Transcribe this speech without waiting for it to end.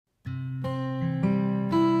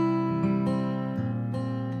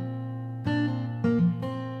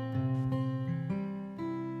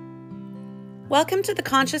Welcome to the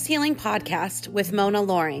Conscious Healing Podcast with Mona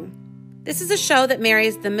Loring. This is a show that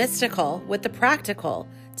marries the mystical with the practical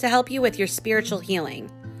to help you with your spiritual healing.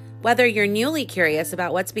 Whether you're newly curious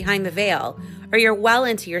about what's behind the veil or you're well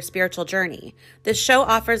into your spiritual journey, this show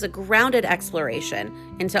offers a grounded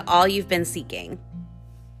exploration into all you've been seeking.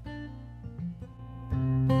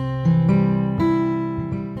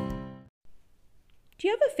 Do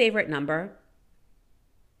you have a favorite number?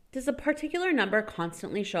 Does a particular number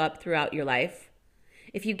constantly show up throughout your life?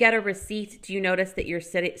 If you get a receipt, do you notice that you're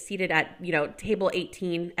seated at, table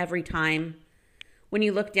 18 every time? When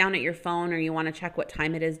you look down at your phone or you want to check what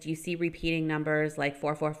time it is, do you see repeating numbers like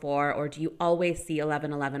 444, or do you always see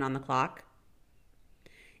 1111 on the clock?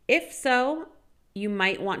 If so, you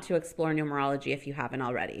might want to explore numerology if you haven't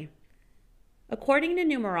already. According to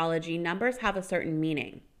numerology, numbers have a certain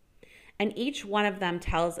meaning, and each one of them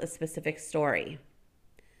tells a specific story.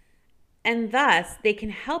 And thus, they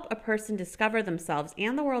can help a person discover themselves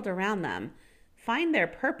and the world around them, find their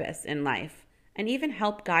purpose in life, and even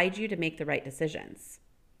help guide you to make the right decisions.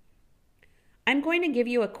 I'm going to give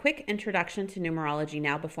you a quick introduction to numerology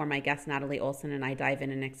now before my guest Natalie Olson and I dive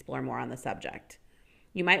in and explore more on the subject.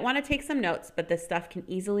 You might want to take some notes, but this stuff can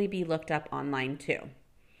easily be looked up online too.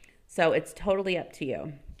 So it's totally up to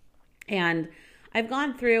you. And I've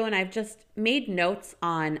gone through and I've just made notes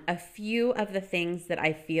on a few of the things that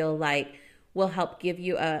I feel like will help give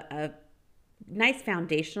you a nice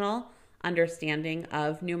foundational understanding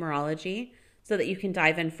of numerology so that you can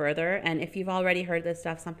dive in further. And if you've already heard this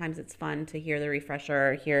stuff, sometimes it's fun to hear the refresher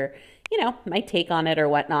or hear, my take on it or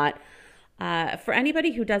whatnot. For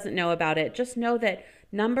anybody who doesn't know about it, just know that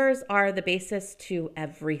numbers are the basis to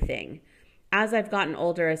everything. As I've gotten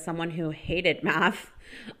older, as someone who hated math,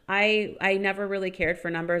 I never really cared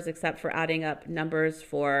for numbers except for adding up numbers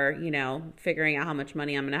for, figuring out how much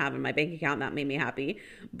money I'm going to have in my bank account. That made me happy.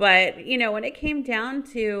 But, when it came down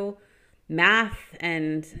to math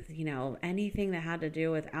and, anything that had to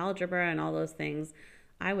do with algebra and all those things,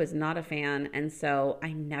 I was not a fan. And so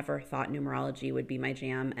I never thought numerology would be my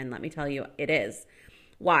jam. And let me tell you, it is.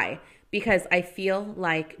 Why? Because I feel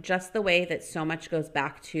like just the way that so much goes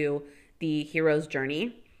back to the hero's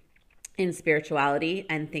journey in spirituality,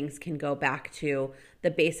 and things can go back to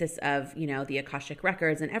the basis of, the Akashic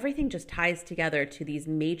records, and everything just ties together to these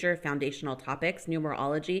major foundational topics.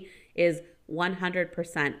 Numerology is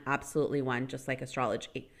 100% absolutely one, just like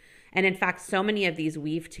astrology. And in fact, so many of these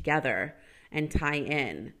weave together and tie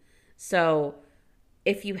in. So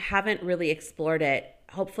if you haven't really explored it,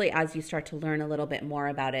 hopefully as you start to learn a little bit more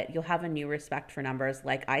about it, you'll have a new respect for numbers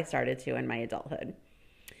like I started to in my adulthood.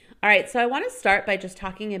 All right, so I want to start by just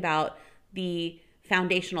talking about the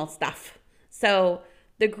foundational stuff. So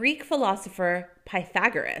the Greek philosopher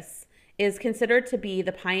Pythagoras is considered to be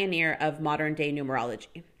the pioneer of modern day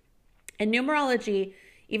numerology. And numerology,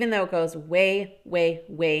 even though it goes way, way,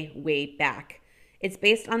 way, way back, it's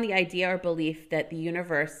based on the idea or belief that the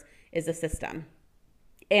universe is a system.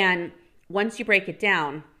 And once you break it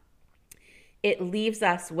down, it leaves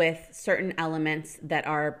us with certain elements that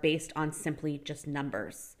are based on simply just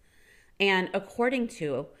numbers. And according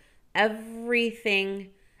to this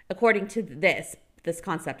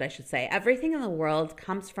concept, I should say, everything in the world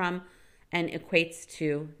comes from and equates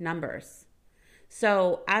to numbers.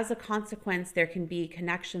 So as a consequence, there can be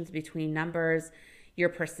connections between numbers, your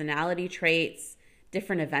personality traits,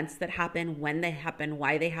 different events that happen, when they happen,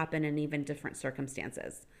 why they happen, and even different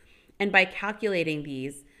circumstances. And by calculating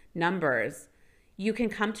these numbers, you can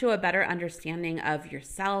come to a better understanding of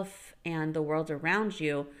yourself and the world around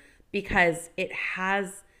you, because it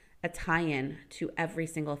has a tie-in to every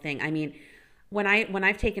single thing. I mean, when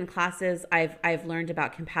I've taken classes, I've learned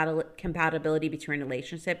about compatibility between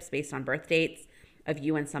relationships based on birth dates of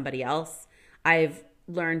you and somebody else. I've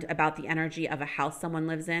learned about the energy of a house someone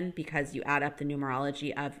lives in because you add up the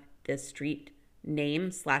numerology of the street name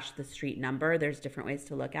 / the street number. There's different ways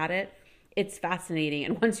to look at it. It's fascinating.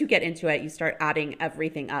 And once you get into it, you start adding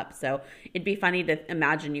everything up. So it'd be funny to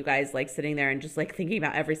imagine you guys sitting there and just thinking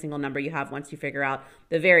about every single number you have once you figure out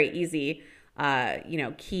the very easy,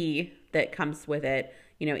 key that comes with it.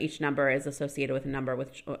 Each number is associated with a number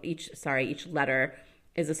each letter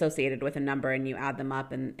is associated with a number, and you add them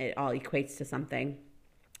up and it all equates to something.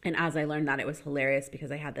 And as I learned that, it was hilarious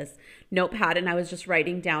because I had this notepad and I was just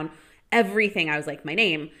writing down everything. I was like, my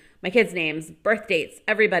name, my kids' names, birth dates,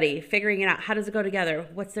 everybody, figuring it out. How does it go together?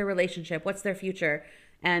 What's their relationship? What's their future?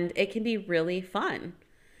 And it can be really fun.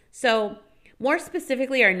 So more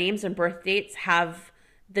specifically, our names and birth dates have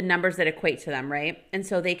the numbers that equate to them, right? And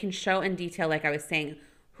so they can show in detail, like I was saying,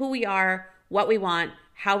 who we are, what we want,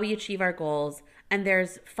 how we achieve our goals. And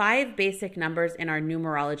there's 5 basic numbers in our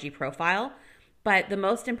numerology profile But the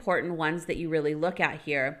most important ones that you really look at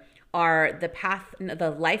here are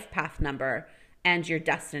the life path number and your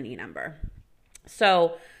destiny number.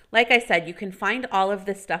 So, like I said, you can find all of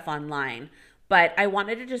this stuff online, but I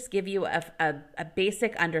wanted to just give you a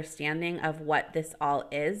basic understanding of what this all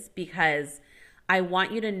is, because I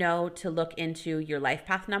want you to know to look into your life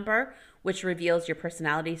path number, which reveals your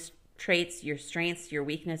personality traits, your strengths, your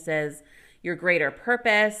weaknesses, your greater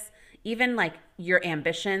purpose, even like your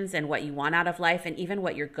ambitions and what you want out of life, and even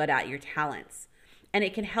what you're good at, your talents. And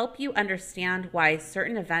it can help you understand why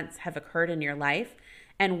certain events have occurred in your life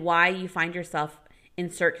and why you find yourself in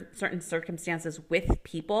certain circumstances with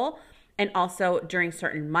people, and also during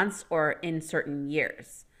certain months or in certain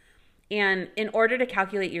years. And in order to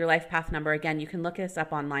calculate your life path number, again, you can look this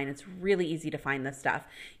up online. It's really easy to find this stuff.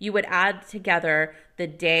 You would add together the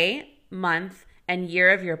day, month, and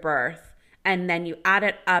year of your birth, and then you add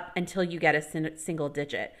it up until you get a single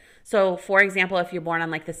digit. So, for example, if you're born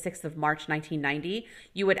on like the 6th of March, 1990,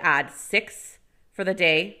 you would add 6 for the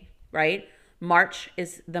day, right? March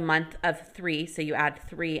is the month of 3, so you add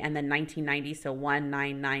 3, and then 1990, so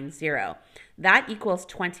 1990. That equals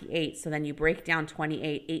 28, so then you break down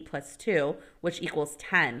 28, 8 plus 2, which equals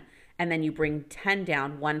 10, and then you bring 10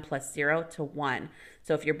 down, 1 plus 0 to 1.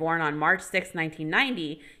 So if you're born on March 6,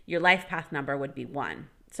 1990, your life path number would be 1.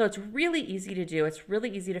 So it's really easy to do. It's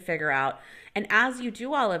really easy to figure out. And as you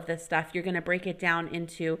do all of this stuff, you're going to break it down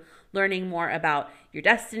into learning more about your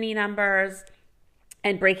destiny numbers,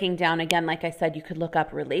 and breaking down, again, like I said, you could look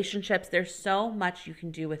up relationships. There's so much you can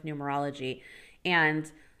do with numerology.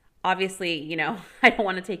 And obviously, you know, I don't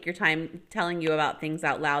want to take your time telling you about things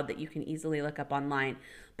out loud that you can easily look up online.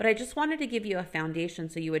 But I just wanted to give you a foundation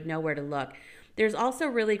so you would know where to look. There's also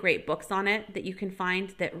really great books on it that you can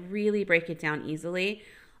find that really break it down easily.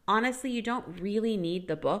 Honestly, you don't really need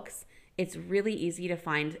the books. It's really easy to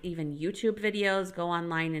find even YouTube videos, go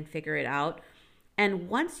online and figure it out. And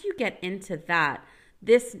once you get into that,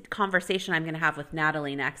 this conversation I'm going to have with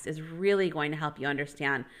Natalie next is really going to help you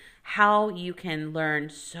understand how you can learn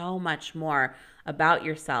so much more about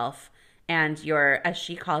yourself and your, as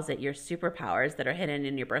she calls it, your superpowers that are hidden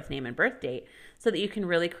in your birth name and birth date, so that you can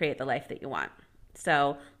really create the life that you want.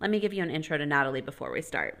 So let me give you an intro to Natalie before we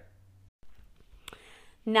start.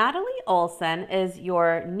 Natalie Olson is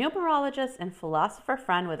your numerologist and philosopher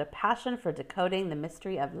friend with a passion for decoding the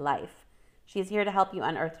mystery of life. She's here to help you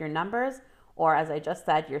unearth your numbers, or as I just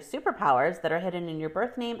said, your superpowers that are hidden in your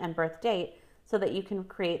birth name and birth date, so that you can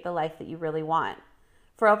create the life that you really want.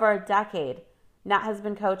 For over a decade, Nat has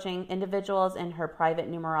been coaching individuals in her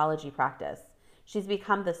private numerology practice. She's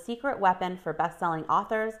become the secret weapon for best-selling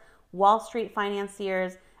authors, Wall Street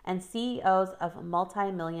financiers, and CEOs of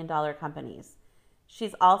multi-million-dollar companies.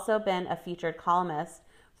 She's also been a featured columnist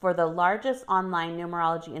for the largest online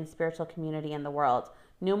numerology and spiritual community in the world,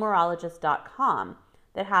 Numerologist.com,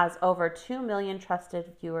 that has over 2 million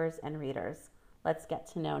trusted viewers and readers. Let's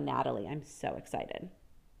get to know Natalie. I'm so excited.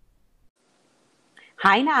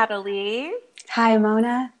 Hi, Natalie. Hi,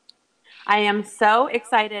 Mona. I am so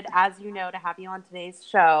excited, as you know, to have you on today's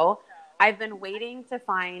show. I've been waiting to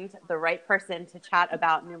find the right person to chat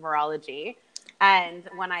about numerology. And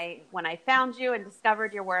when I found you and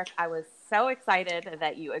discovered your work, I was so excited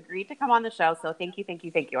that you agreed to come on the show. So thank you, thank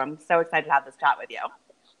you, thank you. I'm so excited to have this chat with you.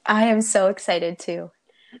 I am so excited too.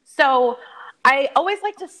 So I always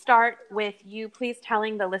like to start with you please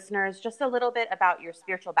telling the listeners just a little bit about your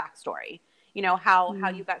spiritual backstory. You know, how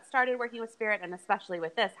you got started working with spirit, and especially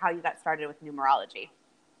with this, how you got started with numerology.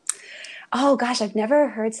 Oh gosh, I've never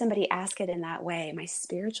heard somebody ask it in that way. My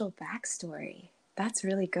spiritual backstory. That's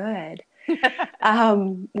really good.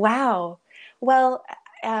 Wow. Well,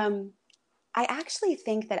 I actually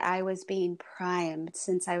think that I was being primed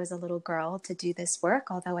since I was a little girl to do this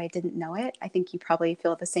work, although I didn't know it. I think you probably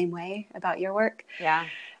feel the same way about your work. Yeah.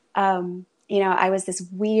 You know, I was this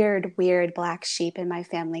weird black sheep in my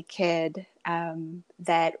family kid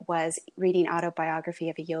that was reading autobiography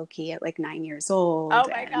of a yogi at like 9 years old. Oh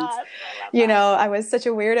my God. You know, I was such a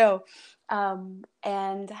weirdo.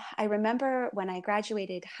 And I remember when I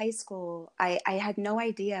graduated high school, I had no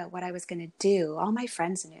idea what I was going to do. All my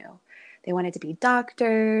friends knew. They wanted to be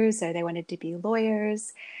doctors or they wanted to be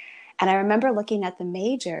lawyers. And I remember looking at the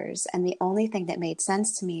majors, and the only thing that made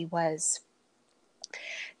sense to me was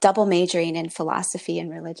double majoring in philosophy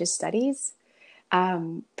and religious studies,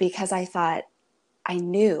 because I thought I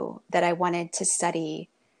knew that I wanted to study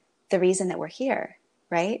the reason that we're here,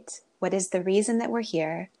 right? What is the reason that we're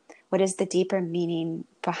here? What is the deeper meaning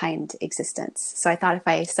behind existence? So I thought if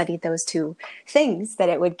I studied those two things, that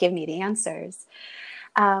it would give me the answers.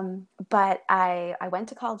 But I went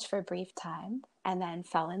to college for a brief time, and then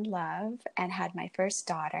fell in love and had my first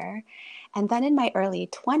daughter. And then in my early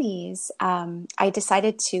 20s, I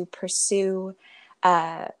decided to pursue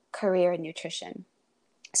a career in nutrition.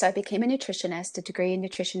 So I became a nutritionist, a degree in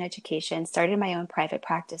nutrition education, started my own private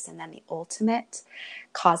practice, and then the ultimate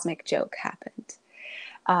cosmic joke happened.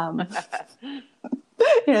 Um,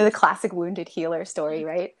 the classic wounded healer story,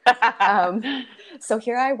 right? So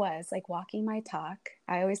here I was, like walking my talk.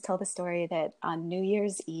 I always tell the story that on New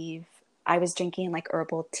Year's Eve, I was drinking like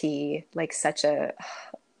herbal tea, like such a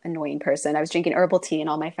annoying person. I was drinking herbal tea and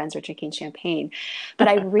all my friends were drinking champagne. But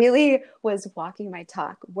I really was walking my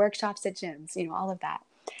talk, workshops at gyms, all of that.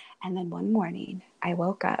 And then one morning I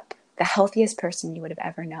woke up, the healthiest person you would have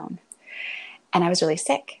ever known. And I was really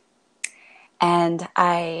sick. And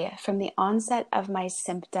from the onset of my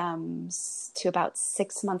symptoms to about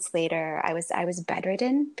 6 months later, I was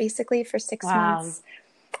bedridden basically for 6 months.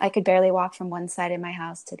 I could barely walk from one side of my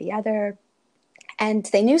house to the other. And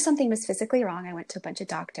they knew something was physically wrong. I went to a bunch of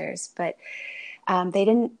doctors, but they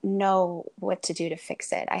didn't know what to do to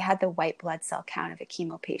fix it. I had the white blood cell count of a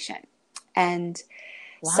chemo patient. And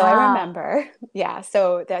so I remember,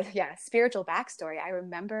 spiritual backstory. I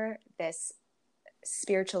remember this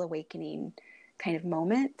spiritual awakening kind of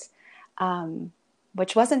moment,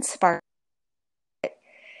 which wasn't spark.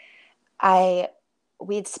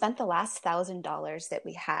 We'd spent the last $1,000 that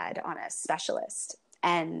we had on a specialist,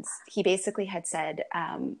 and he basically had said,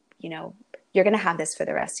 you're going to have this for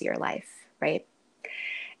the rest of your life, right?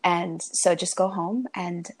 And so just go home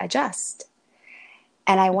and adjust.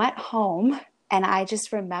 And I went home and I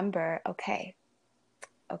just remember, okay.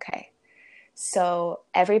 So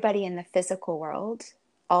everybody in the physical world,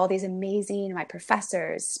 all these amazing, my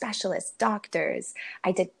professors, specialists, doctors,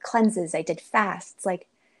 I did cleanses, I did fasts, like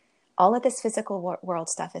all of this physical world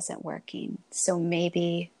stuff isn't working. So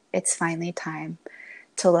maybe it's finally time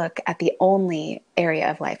to look at the only area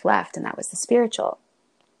of life left. And that was the spiritual,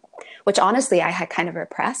 which honestly, I had kind of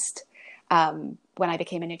repressed when I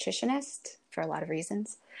became a nutritionist for a lot of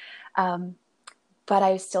reasons. But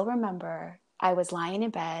I still remember I was lying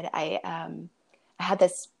in bed. I had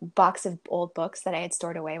this box of old books that I had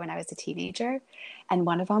stored away when I was a teenager. And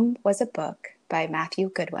one of them was a book by Matthew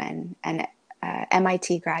Goodwin, an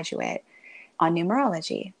MIT graduate, on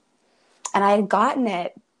numerology. And I had gotten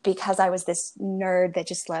it because I was this nerd that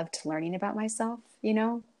just loved learning about myself,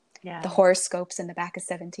 the horoscopes in the back of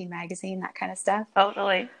 17 magazine, that kind of stuff.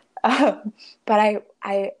 Totally. But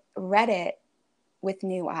I read it with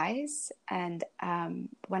new eyes. And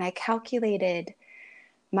when I calculated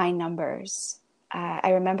my numbers,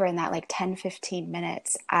 I remember in that like 10, 15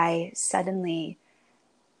 minutes, I suddenly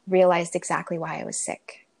realized exactly why I was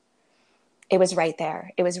sick. It was right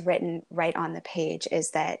there. It was written right on the page,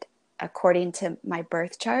 is that according to my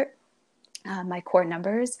birth chart, my core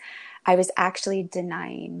numbers, I was actually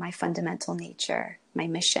denying my fundamental nature, my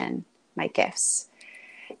mission, my gifts.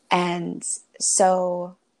 And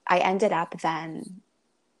so I ended up then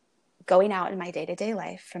going out in my day-to-day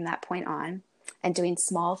life from that point on and doing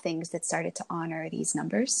small things that started to honor these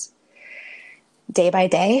numbers. Day by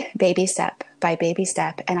day, baby step by baby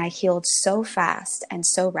step. And I healed so fast and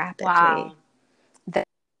so rapidly that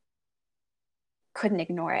I couldn't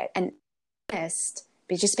ignore it. And just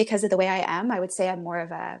because of the way I am, I would say I'm more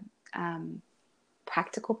of a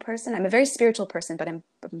practical person. I'm a very spiritual person, but I'm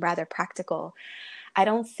rather practical. I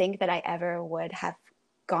don't think that I ever would have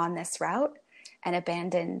gone this route and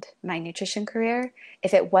abandoned my nutrition career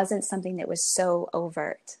if it wasn't something that was so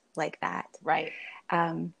overt like that. Right.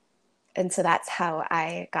 And so that's how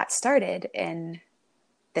I got started in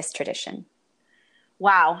this tradition.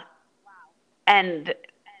 Wow. And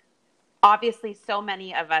obviously so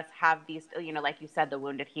many of us have these, like you said, the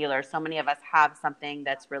wounded healer. So many of us have something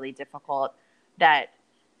that's really difficult that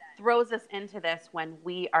throws us into this when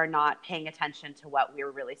we are not paying attention to what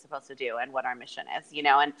we're really supposed to do and what our mission is,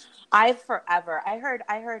 and I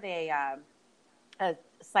heard a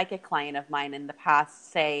psychic client of mine in the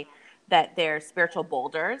past say that they're spiritual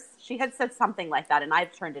boulders. She had said something like that, and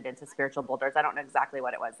I've turned it into spiritual boulders. I don't know exactly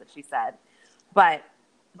what it was that she said, but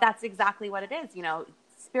that's exactly what it is.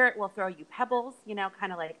 Spirit will throw you pebbles,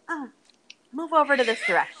 kind of like, move over to this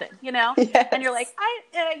direction, Yes. And you're like,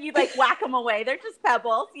 you like whack them away. They're just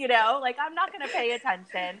pebbles, like I'm not going to pay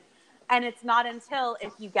attention. And it's not until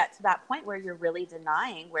if you get to that point where you're really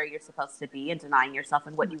denying where you're supposed to be and denying yourself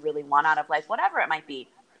and what you really want out of life, whatever it might be,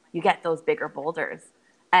 you get those bigger boulders.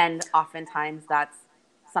 And oftentimes that's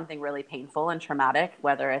something really painful and traumatic,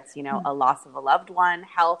 whether it's, a loss of a loved one,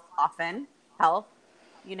 health,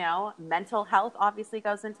 mental health obviously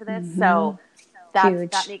goes into this. So that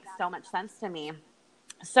makes so much sense to me.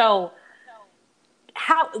 So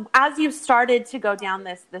how, as you started to go down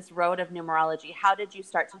this road of numerology, how did you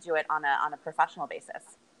start to do it on a professional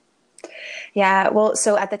basis? Yeah, well,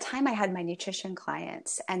 so at the time I had my nutrition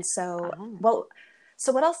clients. And so, Oh.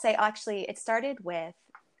 so what I'll say, actually, it started with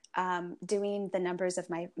doing the numbers of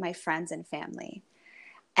my friends and family.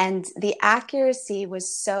 And the accuracy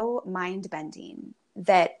was so mind bending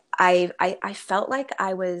that I felt like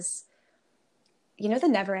I was, you know, the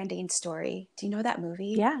Never Ending Story. Do you know that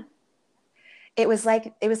movie? Yeah. It was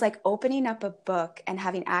like opening up a book and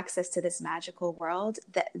having access to this magical world.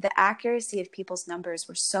 The accuracy of people's numbers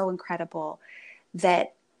were so incredible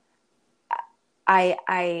that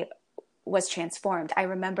I was transformed. I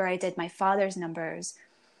remember I did my father's numbers,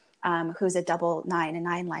 who's a double nine, a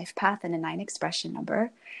nine life path, and a nine expression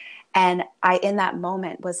number. And I, in that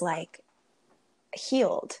moment, was like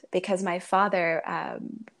healed because my father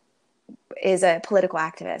is a political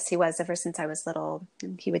activist. He was ever since I was little.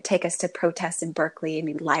 He would take us to protests in Berkeley and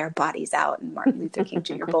we'd lie our bodies out in Martin Luther King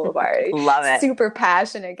Jr. Boulevard. Love it. Super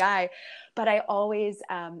passionate guy. But I always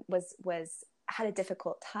was had a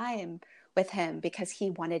difficult time with him because he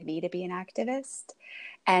wanted me to be an activist.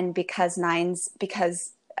 And because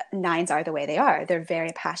nines are the way they are. They're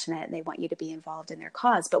very passionate and they want you to be involved in their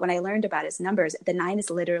cause. But when I learned about his numbers, the nine is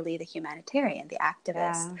literally the humanitarian, the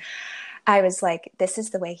activist. Yeah. I was like, this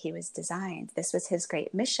is the way he was designed. This was his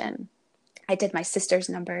great mission. I did my sister's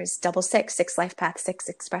numbers, double six, six life path, six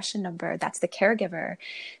expression number. That's the caregiver.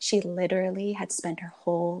 She literally had spent her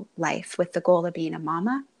whole life with the goal of being a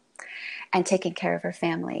mama and taking care of her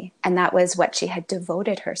family. And that was what she had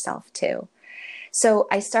devoted herself to. So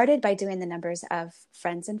I started by doing the numbers of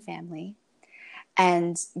friends and family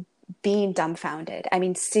and being dumbfounded. I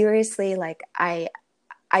mean, seriously, like I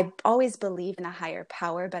always believed in a higher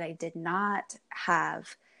power, but I did not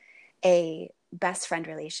have a best friend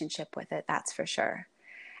relationship with it. That's for sure.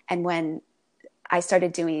 And when I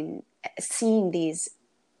started seeing these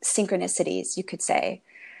synchronicities, you could say,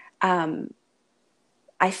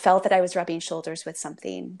 I felt that I was rubbing shoulders with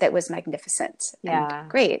something that was magnificent and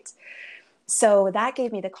great. So that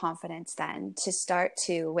gave me the confidence then to start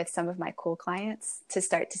with some of my cool clients, to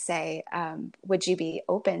start to say, would you be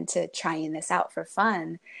open to trying this out for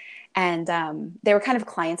fun? And they were kind of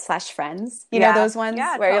clients / friends, you know, those ones where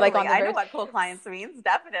totally. you're like on the I know verge. what cool clients means.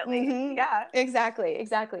 Definitely. Mm-hmm. Yeah.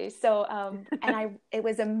 Exactly. So, it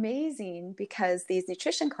was amazing because these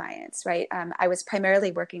nutrition clients, right? I was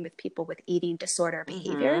primarily working with people with eating disorder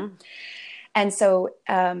behavior. Mm-hmm. And so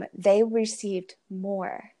they received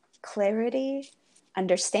more clarity,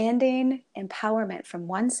 understanding, empowerment from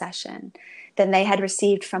one session than they had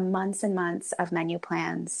received from months and months of menu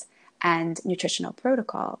plans and nutritional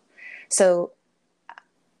protocol. So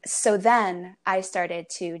then I started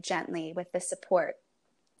to gently, with the support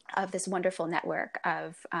of this wonderful network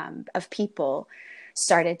of people,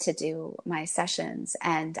 started to do my sessions.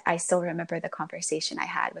 And I still remember the conversation I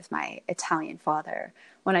had with my Italian father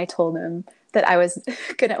when I told him that I was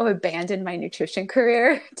going to abandon my nutrition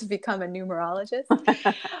career to become a numerologist.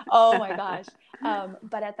 Oh my gosh.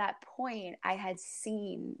 But at that point, I had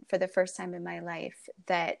seen for the first time in my life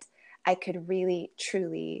that I could really,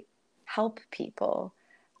 truly help people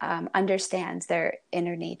understand their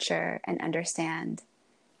inner nature and understand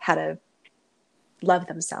how to love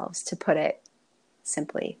themselves, to put it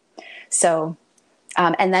simply. So,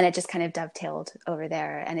 and then it just kind of dovetailed over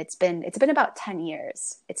there. And it's been about 10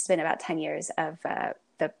 years. It's been about 10 years of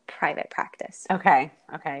the private practice. Okay.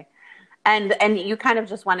 And you kind of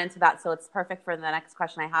just went into that. So it's perfect for the next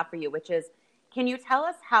question I have for you, which is, can you tell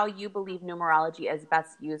us how you believe numerology is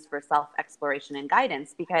best used for self-exploration and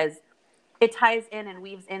guidance? Because it ties in and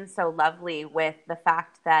weaves in so lovely with the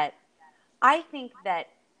fact that I think that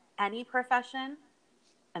any profession,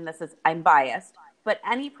 and I'm biased, but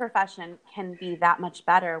any profession can be that much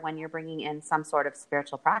better when you're bringing in some sort of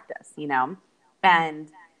spiritual practice, you know? And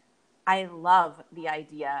I love the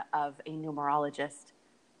idea of a numerologist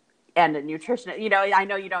and a nutritionist. You know, I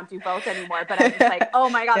know you don't do both anymore, but I'm just like, oh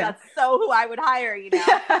my God, that's so who I would hire, you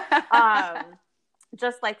know?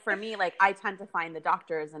 Just like for me, like I tend to find the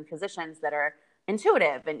doctors and physicians that are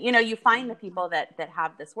intuitive, and you know, you find the people that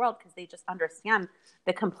have this world because they just understand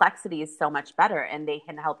the complexities so much better, and they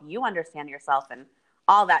can help you understand yourself and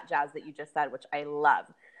all that jazz that you just said, which I love.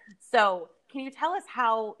 So can you tell us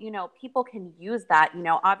how, you know, people can use that? You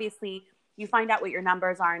know, obviously you find out what your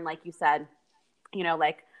numbers are, and like you said, you know,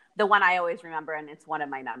 like the one I always remember, and it's one of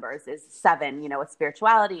my numbers, is 7, you know, with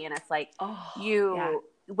spirituality. And it's like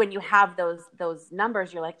when you have those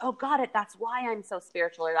numbers, you're like, oh, got it. That's why I'm so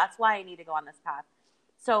spiritual, or that's why I need to go on this path.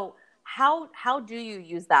 So how do you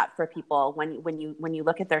use that for people when you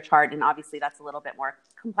look at their chart? And obviously that's a little bit more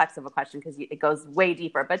complex of a question because it goes way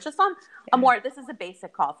deeper, but just on a Yeah. more, this is a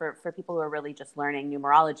basic call for people who are really just learning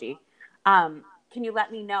numerology. Can you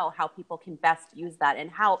let me know how people can best use that,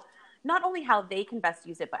 and how, not only how they can best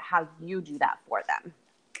use it, but how you do that for them?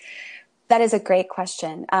 That is a great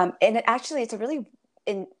question. And it's a really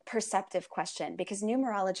perceptive question, because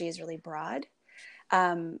numerology is really broad,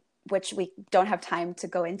 which we don't have time to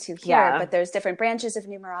go into here, Yeah. but there's different branches of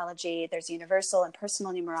numerology. There's universal and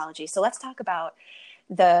personal numerology. So let's talk about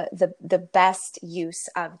the best use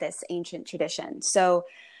of this ancient tradition. So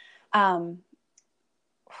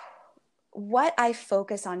what I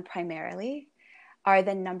focus on primarily are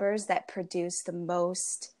the numbers that produce the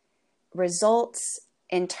most results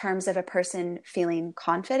in terms of a person feeling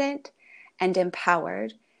confident and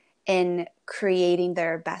empowered in creating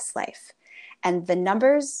their best life. And the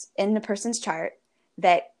numbers in the person's chart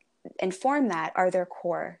that inform that are their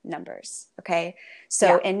core numbers. Okay.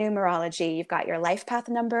 So in numerology, you've got your life path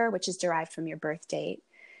number, which is derived from your birth date,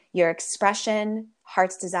 your expression,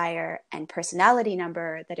 heart's desire, and personality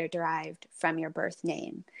number that are derived from your birth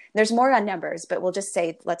name. There's more on numbers, but we'll just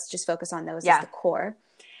say, let's just focus on those as the core.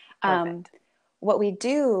 What we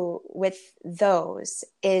do with those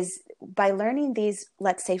is, by learning these,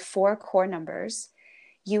 let's say 4 core numbers,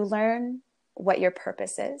 you learn what your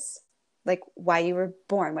purpose is, like why you were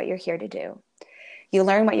born, what you're here to do. You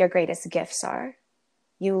learn what your greatest gifts are.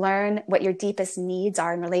 You learn what your deepest needs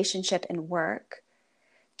are in relationship and work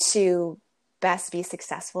to best be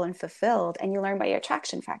successful and fulfilled. And you learn what your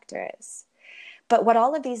attraction factor is. But what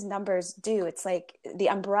all of these numbers do, it's like the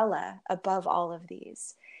umbrella above all of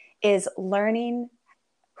these, is learning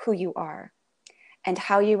who you are and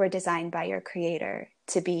how you were designed by your creator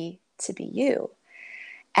to be you.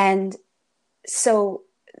 And so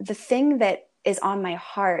the thing that is on my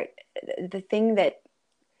heart, the thing that's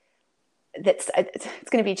it's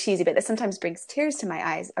going to be cheesy, but that sometimes brings tears to my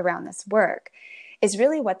eyes around this work, is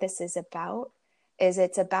really what this is about. Is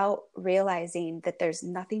it's about realizing that there's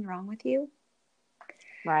nothing wrong with you.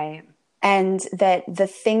 Right. And that the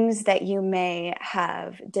things that you may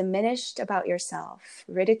have diminished about yourself,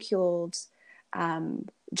 ridiculed,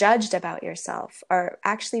 judged about yourself, are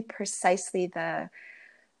actually precisely the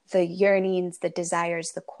yearnings, the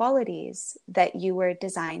desires, the qualities that you were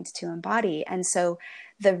designed to embody. And so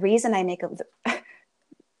the reason I make a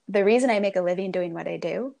living doing what I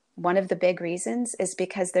do, one of the big reasons, is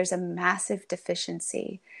because there's a massive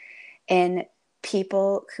deficiency in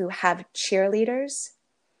people who have cheerleaders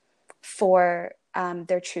for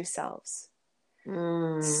their true selves. I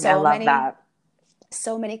love that.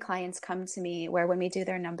 So many clients come to me where, when we do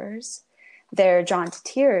their numbers, they're drawn to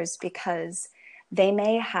tears because they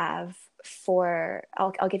may have,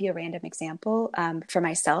 I'll give you a random example. For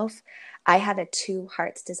myself, I have a 2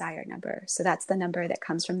 heart's desire number. So that's the number that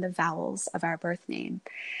comes from the vowels of our birth name.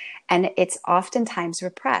 And it's oftentimes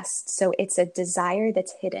repressed. So it's a desire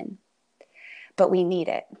that's hidden, but we need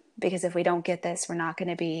it, because if we don't get this, we're not going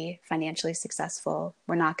to be financially successful.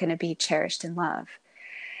 We're not going to be cherished in love.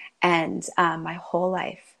 And my whole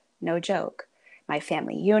life, no joke, my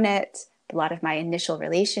family unit, a lot of my initial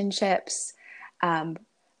relationships,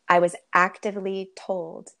 I was actively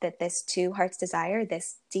told that this 2 heart's desire,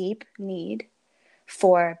 this deep need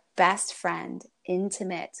for best friend,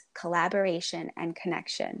 intimate collaboration and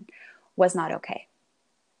connection, was not okay.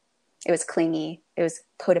 It was clingy. It was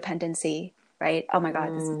codependency, right? Oh my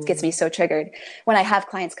God, this gets me so triggered. When I have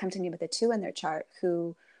clients come to me with a 2 in their chart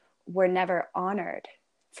who were never honored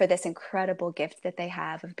for this incredible gift that they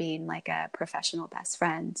have of being like a professional best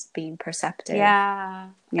friend, being perceptive. Yeah.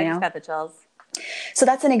 I just got the chills. So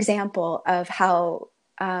that's an example of how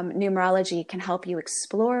numerology can help you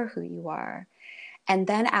explore who you are, and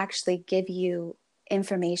then actually give you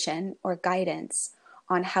information or guidance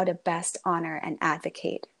on how to best honor and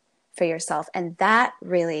advocate for yourself. And that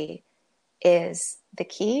really is the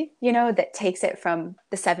key, that takes it from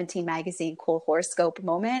the 17 magazine cool horoscope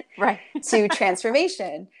moment to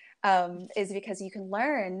transformation, is because you can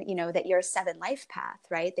learn, that you're a 7 life path,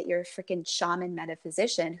 right? That you're a freaking shaman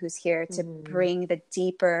metaphysician who's here to bring the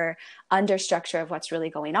deeper understructure of what's really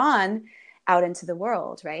going on out into the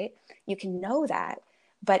world, right? You can know that.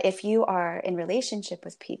 But if you are in relationship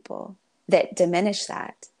with people that diminish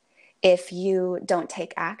that, if you don't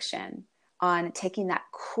take action on taking that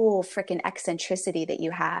cool freaking eccentricity that you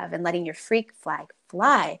have and letting your freak flag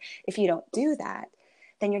fly, if you don't do that,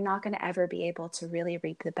 then you're not going to ever be able to really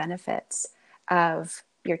reap the benefits of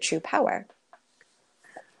your true power.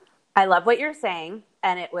 I love what you're saying.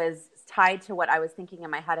 And it was tied to what I was thinking in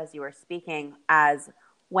my head as you were speaking, as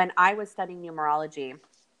when I was studying numerology,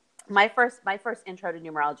 my first intro to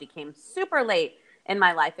numerology came super late in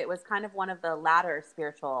my life. It was kind of one of the latter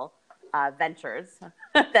spiritual ventures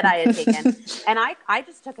that I had taken. And I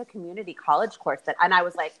just took a community college course and I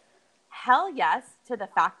was like, hell yes to the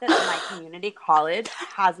fact that my community college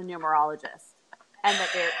has a numerologist. And that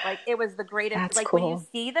they're like, it was the greatest, That's like cool. when you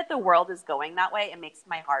see that the world is going that way, it makes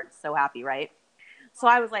my heart so happy, right? So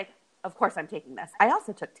I was like, of course I'm taking this. I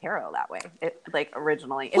also took tarot that way.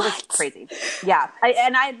 Originally, it was crazy. Yeah.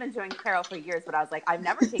 I had been doing tarot for years, but I was like, I've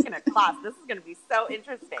never taken a class. This is going to be so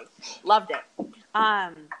interesting. Loved it.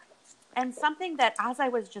 And something that as I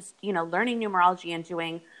was just, learning numerology and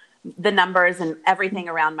doing the numbers and everything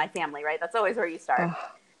around my family, right? That's always where you start.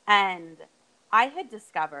 And I had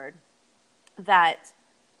discovered that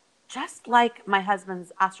just like my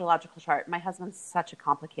husband's astrological chart, my husband's such a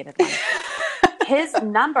complicated one. His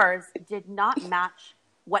numbers did not match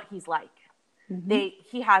what he's like.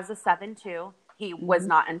 He has a 7-2. He was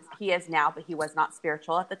not, and he is now, but he was not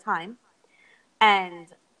spiritual at the time. And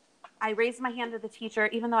I raised my hand to the teacher,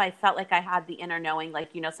 even though I felt like I had the inner knowing, like,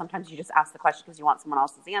 sometimes you just ask the question because you want someone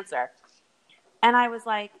else's answer. And I was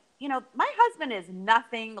like, my husband is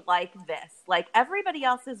nothing like this. Like everybody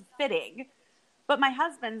else is fitting, but my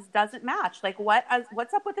husband's doesn't match. Like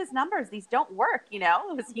what's up with his numbers? These don't work,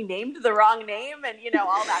 Was he named the wrong name? And,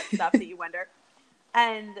 all that stuff that you wonder.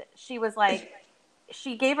 And she was like,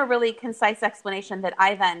 she gave a really concise explanation that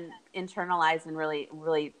I then internalized and really,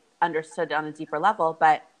 really understood on a deeper level.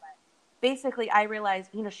 But basically I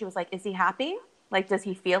realized, she was like, is he happy? Like, does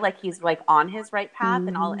he feel like he's like on his right path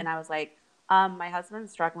and all? And I was like, my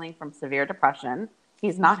husband's struggling from severe depression.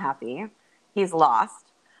 He's not happy. He's lost.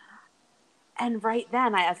 And right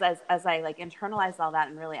then, as I like internalized all that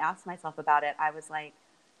and really asked myself about it, I was like,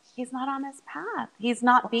 he's not on his path. He's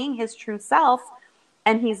not being his true self.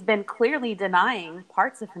 And he's been clearly denying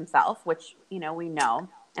parts of himself, which, we know.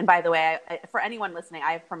 And by the way, for anyone listening,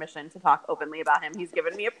 I have permission to talk openly about him. He's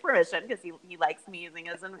given me a permission because he likes me using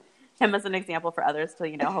him as an example for others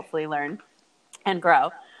to, hopefully learn and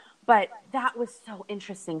grow. But that was so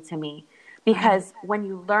interesting to me because when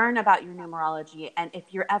you learn about your numerology, and if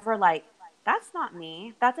you're ever like, that's not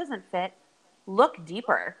me, that doesn't fit, look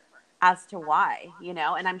deeper as to why,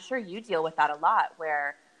 and I'm sure you deal with that a lot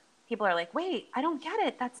where people are like, wait, I don't get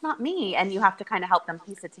it. That's not me. And you have to kind of help them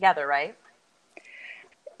piece it together, right?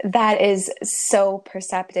 That is so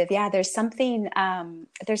perceptive. Yeah, there's something in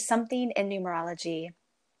numerology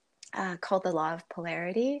called the law of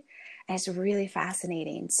polarity. And it's really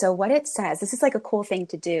fascinating. So what it says, this is like a cool thing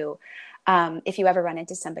to do if you ever run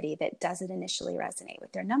into somebody that doesn't initially resonate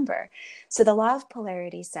with their number. So the law of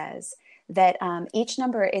polarity says that each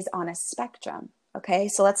number is on a spectrum. Okay,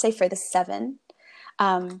 so let's say for the 7,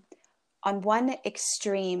 on one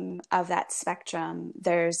extreme of that spectrum,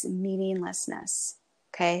 there's meaninglessness.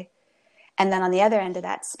 Okay. And then on the other end of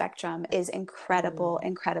that spectrum is incredible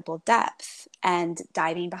depth and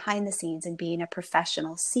diving behind the scenes and being a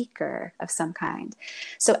professional seeker of some kind.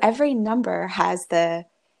 So every number has the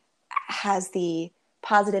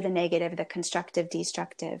positive and negative, the constructive,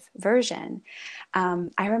 destructive version.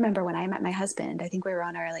 I remember when I met my husband, I think we were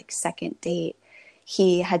on our like second date,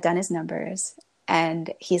 he had done his numbers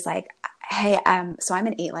and he's like, hey, so I'm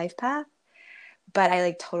an 8 life path, but I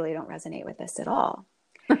like totally don't resonate with this at all.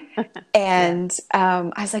 And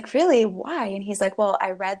I was like, really? Why? And he's like, well,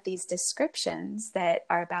 I read these descriptions that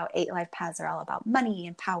are about 8 life paths are all about money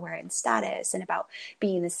and power and status and about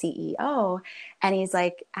being the CEO. And he's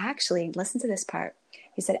like, actually, listen to this part.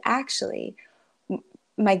 He said, actually,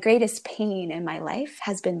 my greatest pain in my life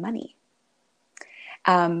has been money.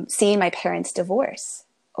 Seeing my parents divorce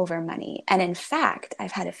over money. And in fact,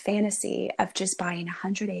 I've had a fantasy of just buying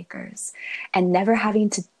 100 acres and never having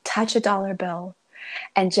to touch a dollar bill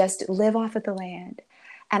and just live off of the land.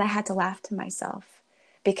 And I had to laugh to myself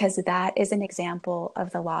because that is an example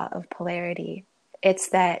of the law of polarity. It's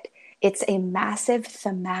that it's a massive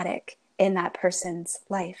thematic in that person's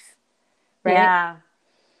life, right? Yeah.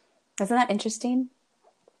 Isn't that interesting?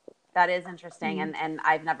 That is interesting. And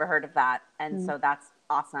I've never heard of that. And so that's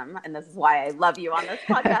awesome. And this is why I love you on this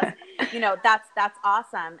podcast. That's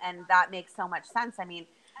awesome. And that makes so much sense. I mean,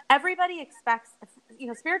 everybody expects,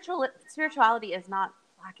 spirituality is not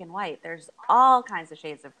black and white. There's all kinds of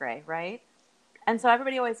shades of gray, right? And so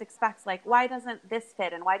everybody always expects, like, why doesn't this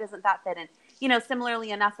fit and why doesn't that fit? And,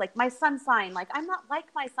 similarly enough, like my sun sign, like I'm not like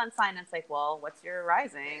my sun sign. And it's like, well, what's your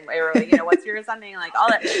rising? Or, what's your ascending? Like all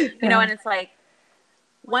that, and it's like,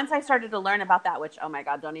 once I started to learn about that, which, oh my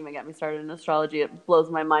God, don't even get me started in astrology. It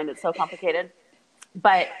blows my mind. It's so complicated.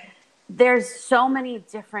 But there's so many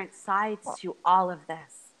different sides to all of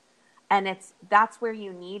this. And that's where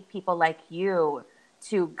you need people like you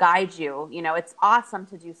to guide you. You know, it's awesome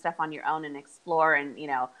to do stuff on your own and explore. And, you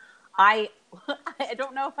know, I I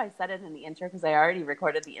don't know if I said it in the intro because I already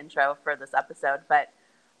recorded the intro for this episode, but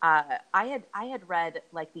I had read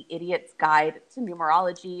like the Idiot's Guide to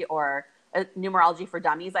Numerology or Numerology for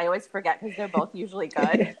Dummies. I always forget because they're both usually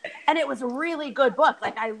good, and it was a really good book.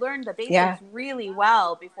 Like I learned the basics really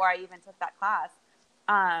well before I even took that class.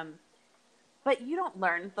 But you don't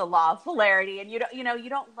learn the law of polarity, and you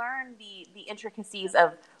don't learn the intricacies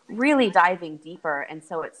of really diving deeper. And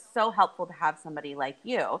so it's so helpful to have somebody like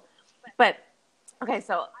you. But okay,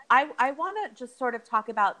 so I want to just sort of talk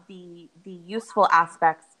about the useful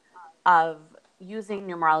aspects of using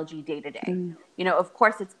numerology day to day. You know, of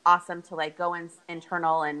course, it's awesome to like go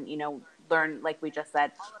internal and, you know, learn, like we just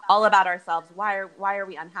said, all about ourselves. Why are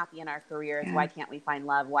we unhappy in our careers? Why can't we find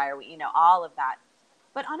love? Why are we, you know, all of that.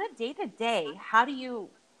 But on a day to day, how do you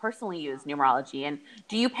personally use numerology? And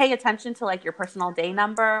do you pay attention to like your personal day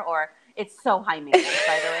number, or it's so high maintenance,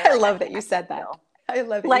 by the way? I love that you said that. I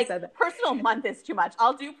love that you said that. Personal month is too much.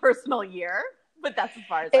 I'll do personal year, but that's as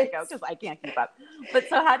far as I go because I can't keep up. But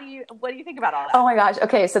so what do you think about all that? Oh my gosh.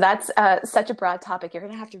 Okay. So that's such a broad topic. You're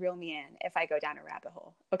going to have to reel me in if I go down a rabbit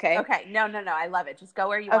hole. Okay. Okay. No. I love it. Just go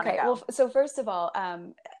where you want to go. Well, so first of all,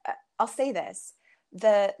 I'll say this.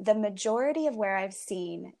 The majority of where I've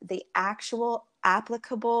seen the actual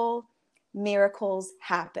applicable miracles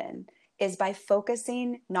happen is by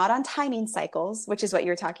focusing not on timing cycles, which is what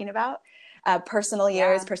you're talking about, personal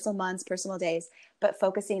years, personal months, personal days, but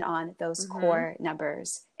focusing on those core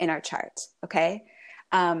numbers in our chart. Okay.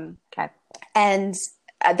 Okay. And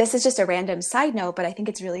this is just a random side note, but I think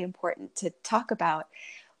it's really important to talk about.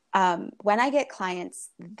 When I get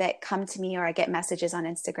clients that come to me or I get messages on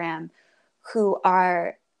Instagram who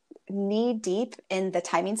are knee deep in the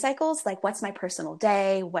timing cycles, like what's my personal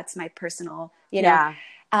day? What's my personal, you know,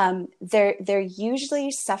 they're usually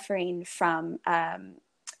suffering from a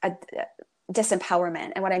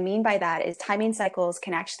disempowerment. And what I mean by that is timing cycles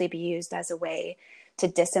can actually be used as a way to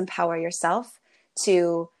disempower yourself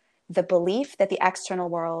to the belief that the external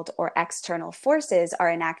world or external forces are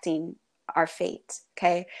enacting our fate.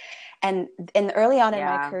 Okay. And early on in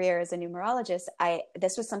my career as a numerologist,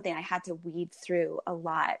 this was something I had to weed through a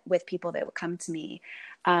lot with people that would come to me,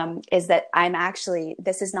 is that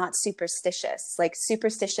this is not superstitious. Like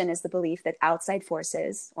superstition is the belief that outside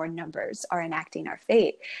forces or numbers are enacting our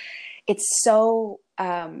fate. It's so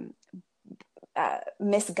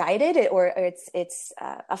misguided, or it's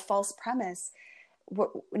a false premise.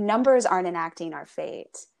 Numbers aren't enacting our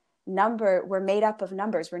fate. We're made up of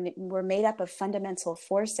numbers. We're made up of fundamental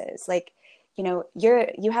forces. Like, you know,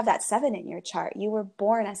 you have that 7 in your chart. You were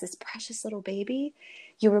born as this precious little baby.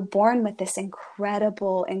 You were born with this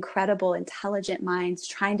incredible, intelligent mind,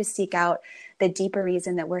 trying to seek out the deeper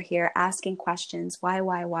reason that we're here, asking questions,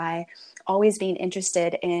 why, always being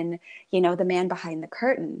interested in, you know, the man behind the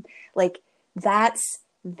curtain. Like that's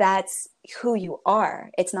who you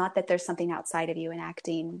are. It's not that there's something outside of you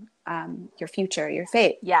enacting your future, your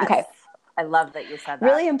fate. Yes. Okay. I love that you said that.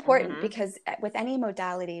 Really important, because with any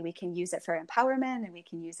modality, we can use it for empowerment and we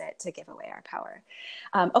can use it to give away our power.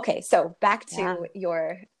 Okay. So back to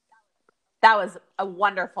that was a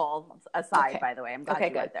wonderful aside, by the way. I'm glad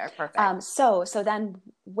you went there. Perfect. So then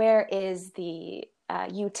where is the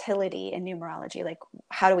utility in numerology? Like,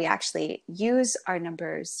 how do we actually use our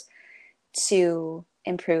numbers to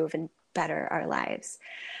improve and better our lives?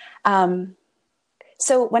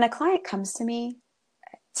 So when a client comes to me,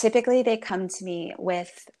 typically they come to me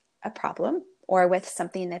with a problem or with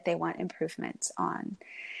something that they want improvement on.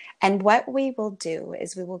 And what we will do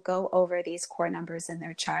is we will go over these core numbers in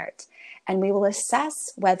their chart and we will assess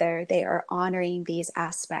whether they are honoring these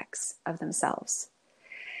aspects of themselves.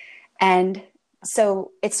 And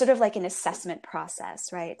so it's sort of like an assessment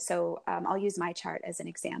process, right? So I'll use my chart as an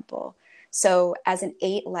example. So as an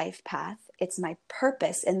 8 life path, it's my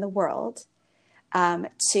purpose in the world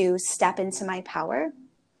to step into my power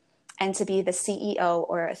and to be the CEO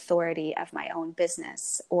or authority of my own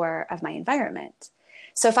business or of my environment.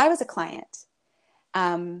 So if I was a client,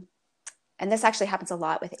 and this actually happens a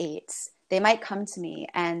lot with 8s, they might come to me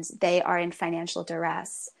and they are in financial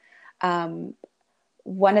duress.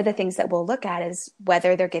 One of the things that we'll look at is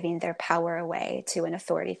whether they're giving their power away to an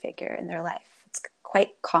authority figure in their life. It's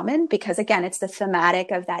quite common because, again, it's the thematic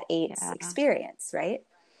of that 8's experience, right?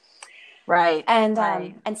 Right.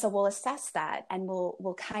 And so we'll assess that and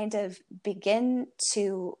we'll kind of begin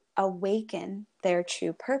to awaken their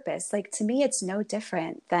true purpose. Like, to me, it's no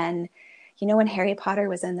different than, you know, when Harry Potter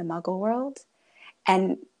was in the Muggle world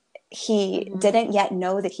and he didn't yet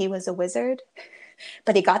know that he was a wizard,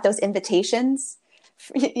 but he got those invitations,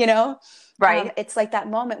 you know, Right. It's like that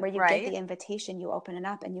moment where you get the Right. invitation, you open it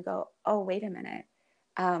up and you go, oh, wait a minute.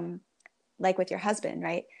 Um, like with your husband,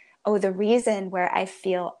 right? Oh, the reason where I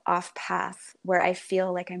feel off path, where I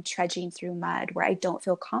feel like I'm trudging through mud, where I don't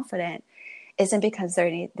feel confident, isn't because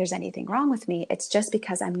there's anything wrong with me. It's just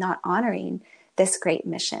because I'm not honoring this great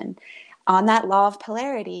mission. On that law of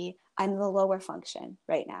polarity, I'm the lower function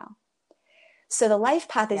right now. So the life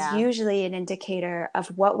path is Yeah. usually an indicator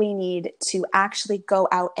of what we need to actually go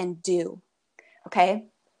out and do. Okay.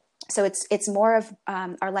 So it's more of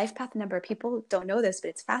our life path number. People don't know this, but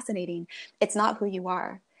it's fascinating. It's not who you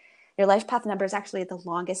are. Your life path number is actually the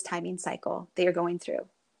longest timing cycle that you're going through.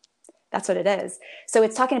 That's what it is. So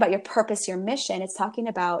it's talking about your purpose, your mission. It's talking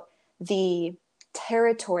about the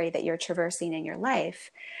territory that you're traversing in your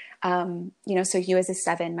life. So you as a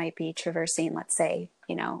 7 might be traversing, let's say,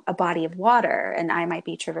 a body of water, and I might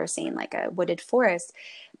be traversing like a wooded forest.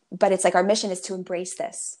 But it's like our mission is to embrace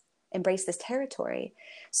this territory.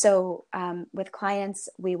 So with clients,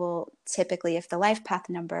 we will typically, if the life path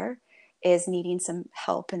number is needing some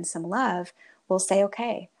help and some love, we'll say,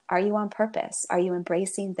 okay, are you on purpose? Are you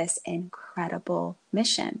embracing this incredible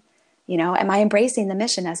mission? Am I embracing the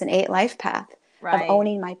mission as an 8 life path of Right.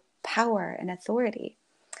 owning my power and authority?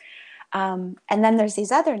 And then there's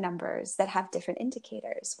these other numbers that have different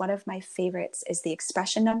indicators. One of my favorites is the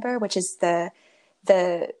expression number, which is the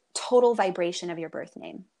total vibration of your birth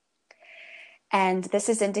name. And this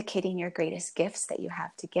is indicating your greatest gifts that you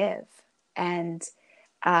have to give. And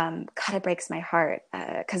God, it breaks my heart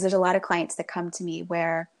because there's a lot of clients that come to me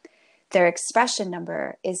where their expression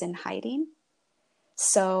number is in hiding.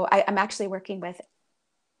 So I'm actually working with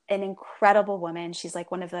an incredible woman. She's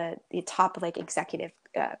like one of the top like executive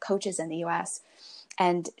coaches in the US.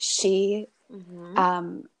 And she,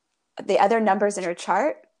 the other numbers in her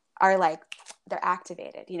chart are like, they're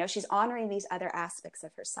activated. She's honoring these other aspects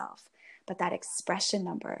of herself. But that expression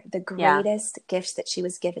number, the greatest gifts that she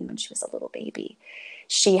was given when she was a little baby,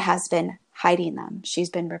 she has been hiding them. She's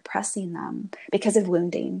been repressing them because of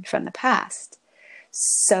wounding from the past.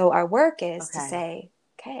 So our work is to say,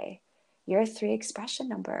 okay, you're a 3 expression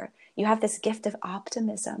number. You have this gift of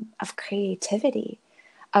optimism, of creativity,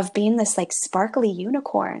 of being this like sparkly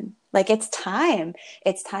unicorn. Like it's time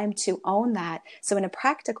to own that. So in a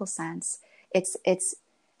practical sense, it's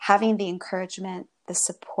having the encouragement, the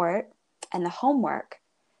support, and the homework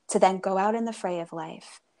to then go out in the fray of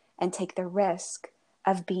life and take the risk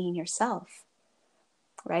of being yourself,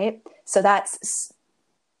 right? So that's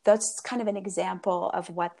kind of an example of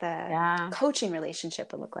what the coaching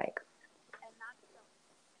relationship would look like.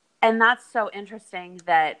 And that's so interesting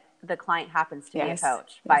that the client happens to be a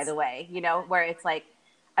coach, by the way, where it's like,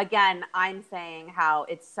 again, I'm saying how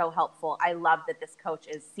it's so helpful. I love that this coach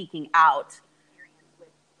is seeking out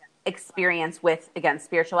experience with, again,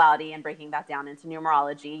 spirituality and breaking that down into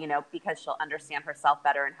numerology, because she'll understand herself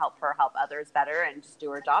better and help her help others better and just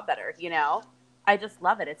do her job better. I just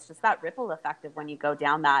love it. It's just that ripple effect of when you go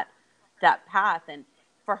down that path, and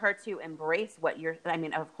for her to embrace what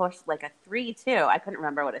of course, like a 3 too. I couldn't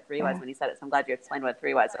remember what a 3 was when you said it. So I'm glad you explained what a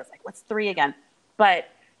 3 was. I was like, what's 3 again? But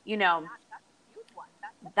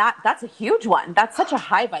that's a huge one. That's such a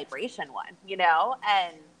high vibration one,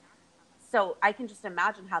 and so I can just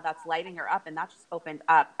imagine how that's lighting her up, and that just opened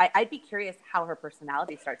up. I'd be curious how her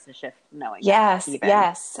personality starts to shift knowing that.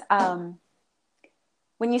 Yes.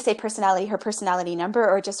 When you say personality, her personality number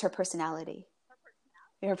or just her personality?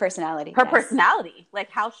 Her personality. Her personality,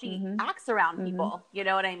 like how she acts around people. You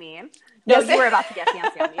know what I mean? No, you were about to get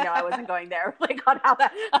fancy on me. I wasn't going there like on how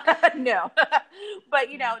that, no. But,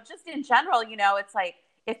 just in general, it's like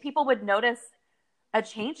if people would notice a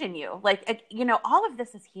change in you, like, all of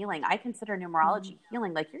this is healing. I consider numerology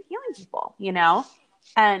healing. Like you're healing people,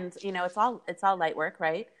 and, it's all light work.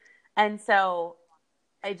 Right. And so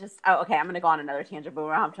I'm going to go on another tangent, but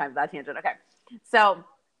we don't have time for that tangent. Okay. So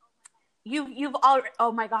you've all,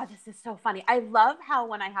 oh my God, this is so funny. I love how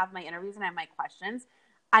when I have my interviews and I have my questions,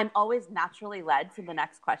 I'm always naturally led to the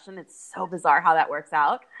next question. It's so bizarre how that works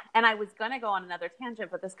out. And I was going to go on another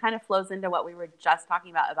tangent, but this kind of flows into what we were just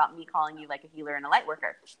talking about me calling you like a healer and a light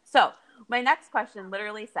worker. So my next question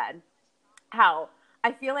literally said how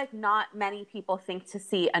I feel like not many people think to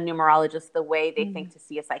see a numerologist the way they think to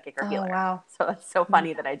see a psychic or healer. Wow. So it's so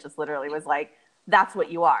funny that I just literally was like, that's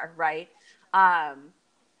what you are, right?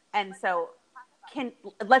 And so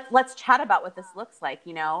let's chat about what this looks like,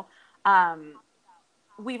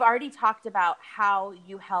 we've already talked about how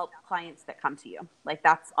you help clients that come to you. Like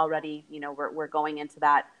that's already, we're going into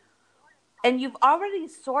that. And you've already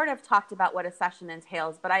sort of talked about what a session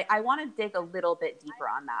entails, but I want to dig a little bit deeper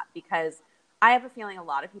on that because I have a feeling a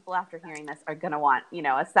lot of people after hearing this are going to want,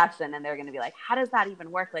 a session, and they're going to be like, how does that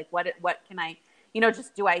even work? Like, what can I,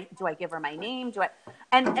 just do I give her my name?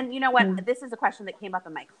 And you know what, Mm. this is a question that came up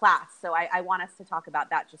in my class. So I want us to talk about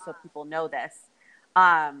that just so people know this.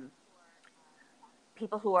 Um,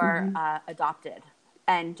 People who are Mm-hmm. adopted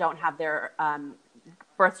and don't have their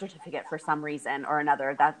birth certificate for some reason or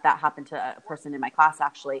another. That happened to a person in my class,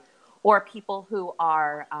 actually. Or people who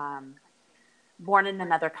are born in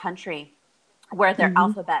another country where their Mm-hmm.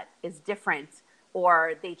 alphabet is different,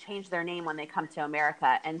 or they change their name when they come to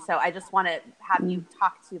America. And so I just want to have you Mm.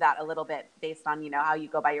 talk to that a little bit based on, how you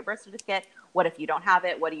go by your birth certificate. What if you don't have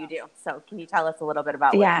it? What do you do? So can you tell us a little bit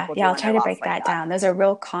about what Yeah, people yeah, do I'll when try they're to lost break like that that? down. Those are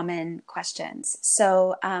real common questions.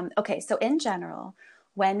 So, okay, so in general,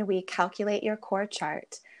 when we calculate your core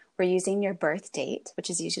chart, we're using your birth date, which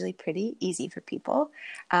is usually pretty easy for people.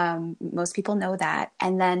 Most people know that.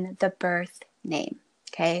 And then the birth name,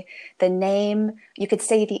 okay? The name, you could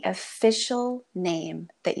say the official name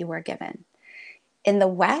that you were given. In the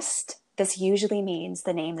West, this usually means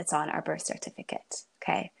the name that's on our birth certificate,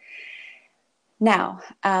 okay? Now,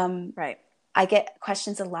 Right. I get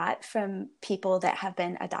questions a lot from people that have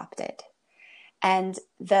been adopted. And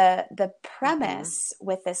the Mm-hmm. premise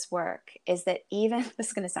with this work is that even, this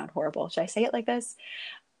is going to sound horrible. Should I say it like this?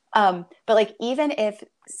 But like, even if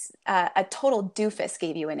a total doofus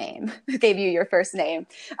gave you a name, gave you your first name,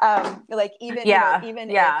 like even, Yeah. even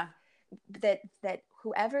if Yeah. that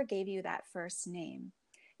whoever gave you that first name,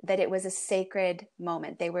 that it was a sacred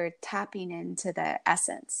moment. They were tapping into the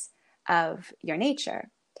essence of your nature.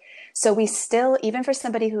 So we still, even for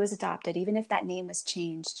somebody who was adopted, even if that name was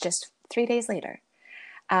changed just 3 days later,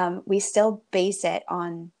 we still base it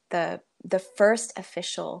on the first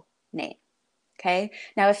official name. Okay.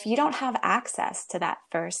 Now, if you don't have access to that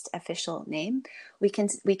first official name, we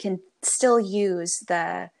can still use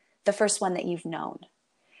the first one that you've known,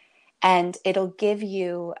 and it'll give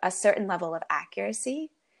you a certain level of accuracy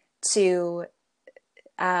to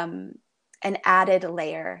an added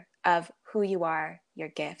layer of who you are, your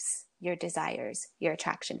gifts, your desires, your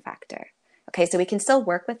attraction factor. Okay, so we can still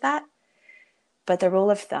work with that, but the rule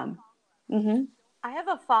of thumb. Mm-hmm. I have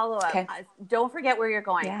a follow up. Okay. Don't forget where you're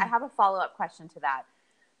going. I Yeah. have a follow up question to that.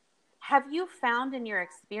 Have you found in your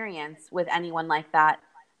experience with anyone like that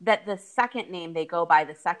that the second name they go by,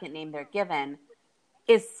 the second name they're given,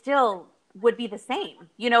 is still would be the same?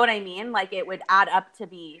 You know what I mean? Like it would add up to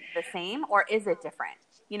be the same, or is it different?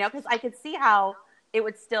 Because I could see how it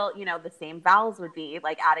would still, the same vowels would be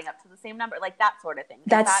like adding up to the same number, like that sort of thing. Is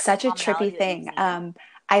That's that a such a trippy commonality that you've thing. seen?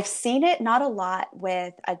 I've seen it not a lot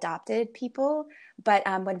with adopted people, but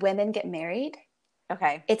when women get married,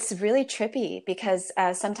 Okay. it's really trippy because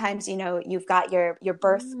sometimes you've got your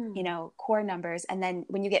birth Mm. core numbers, and then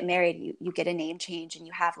when you get married, you get a name change, and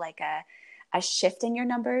you have like a shift in your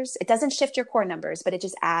numbers. It doesn't shift your core numbers, but it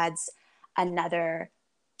just adds another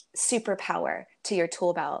superpower to your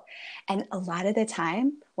tool belt. And a lot of the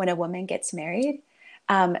time when a woman gets married,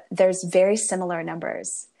 there's very similar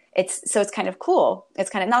numbers. It's kind of cool. It's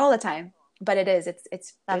kind of, not all the time, but it is. That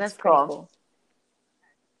It's is pretty cool. cool.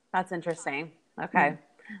 That's interesting. Mm. Okay.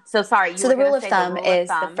 So sorry, you So were the going rule to of say the thumb rule of is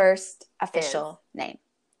the thumb first is official name.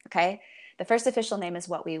 Okay. The first official name is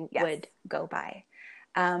what we yes. would go by.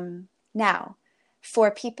 Now,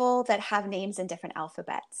 for people that have names in different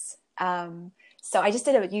alphabets, so I just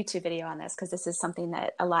did a YouTube video on this because this is something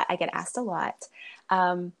that I get asked a lot.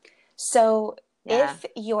 So Yeah. if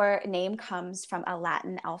your name comes from a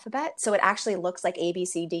Latin alphabet, so it actually looks like A, B,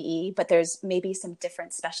 C, D, E, but there's maybe some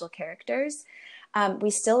different special characters, we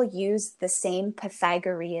still use the same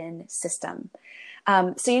Pythagorean system.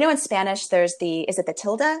 So in Spanish, is it the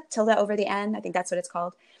tilde over the N? I think that's what it's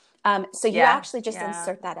called. So you Yeah. actually just Yeah.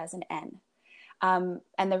 insert that as an N.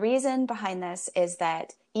 And the reason behind this is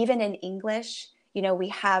that even in English, we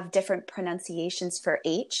have different pronunciations for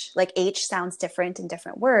H. Like H sounds different in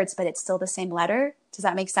different words, but it's still the same letter. Does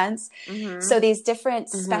that make sense? Mhm. So these different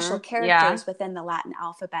special Mhm. Yeah. characters within the Latin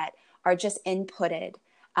alphabet are just inputted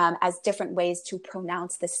as different ways to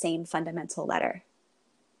pronounce the same fundamental letter.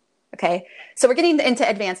 Okay, so we're getting into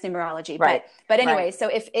advanced numerology, Right. but Right. anyway, so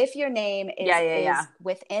if your name Yeah, yeah, yeah. is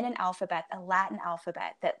within an alphabet, a Latin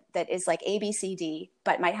alphabet that is like A, B, C, D,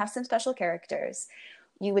 but might have some special characters,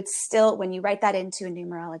 you would still, when you write that into a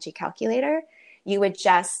numerology calculator, you would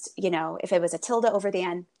just, if it was a tilde over the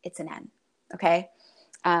N, it's an N. Okay.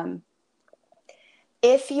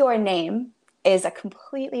 If your name is a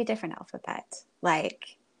completely different alphabet,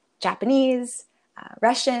 like Japanese,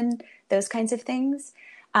 Russian, those kinds of things,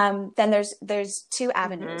 Then there's two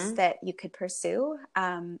avenues Mm-hmm. that you could pursue,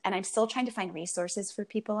 and I'm still trying to find resources for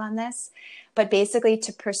people on this. But basically,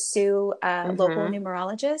 to pursue a local Mm-hmm.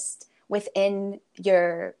 numerologist within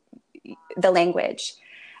the language.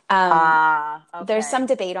 Ah, There's some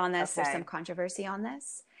okay. debate on this. There's some Okay. controversy on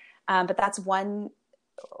this, but that's one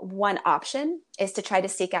option, is to try to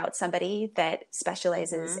seek out somebody that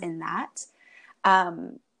specializes Mm-hmm. in that.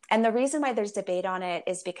 Um, and the reason why there's debate on it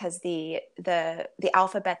is because the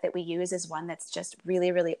alphabet that we use is one that's just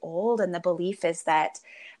really, really old. And the belief is that,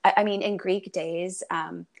 I mean, in Greek days,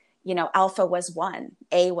 alpha was one,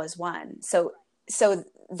 A was one. So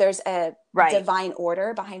there's a Right. divine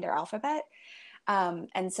order behind our alphabet.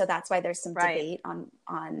 And so that's why there's some Right. debate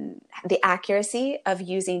on the accuracy of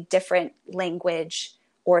using different language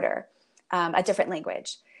order, a different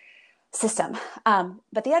language system.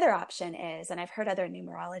 But the other option is, and I've heard other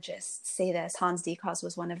numerologists say this, Hans Dekos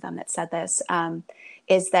was one of them that said this,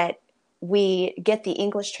 is that we get the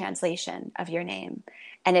English translation of your name,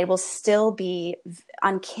 and it will still be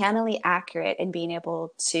uncannily accurate in being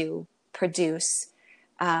able to produce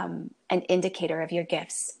an indicator of your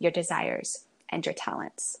gifts, your desires, and your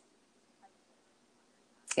talents.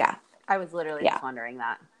 Yeah. I was literally Yeah. just wondering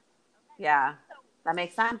that. Yeah, that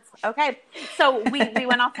makes sense. Okay. So we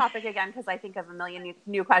went off topic again because I think of a million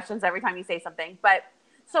new questions every time you say something. But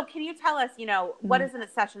so can you tell us, what Mm. does a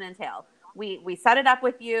session entail? We set it up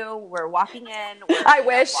with you. We're walking in. We're, I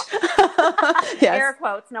wish. walking Yes. air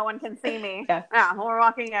quotes. No one can see me. Yeah. Yeah, we're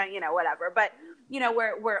walking in, whatever. But,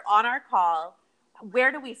 we're on our call.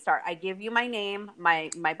 Where do we start? I give you my name,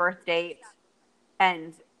 my birth date,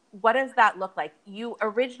 and what does that look like? You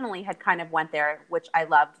originally had kind of went there, which I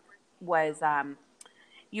loved, was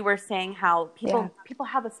you were saying how Yeah. people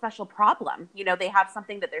have a special problem. They have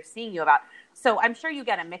something that they're seeing you about. So I'm sure you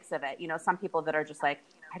get a mix of it. Some people that are just like,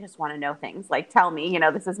 I just want to know things. Like, tell me,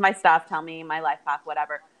 this is my stuff. Tell me my life path,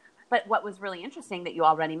 whatever. But what was really interesting that you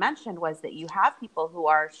already mentioned was that you have people who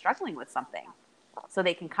are struggling with something, so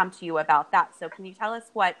they can come to you about that. So can you tell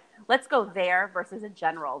us let's go there versus a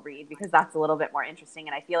general read, because that's a little bit more interesting.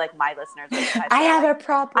 And I feel like my listeners are the type I that are have like,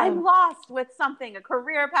 a I'm problem. lost with something, a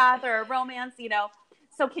career path or a romance.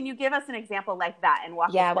 So can you give us an example like that and walk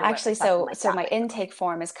us Yeah, well, through what a actually, session so like so that my might look like? intake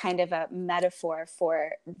form is kind of a metaphor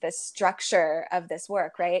for the structure of this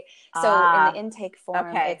work, right? So in the Ah, intake form,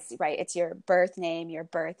 okay. it's right, it's your birth name, your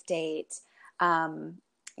birth date, um,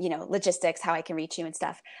 logistics, how I can reach you and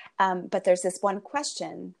stuff. But there's this one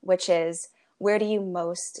question, which is, where do you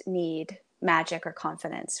most need magic or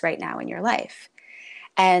confidence right now in your life?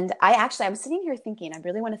 And I'm sitting here thinking, I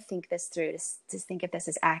really want to think this through to think if this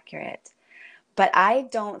is accurate. But I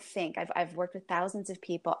don't think, I've worked with thousands of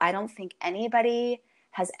people. I don't think anybody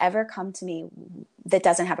has ever come to me that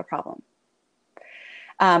doesn't have a problem.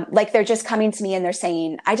 Like they're just coming to me and they're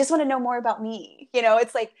saying, I just want to know more about me.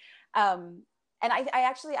 It's like, and I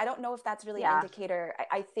don't know if that's really an Yeah. indicator.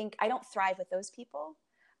 I think I don't thrive with those people,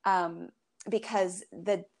 because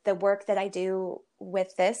the work that I do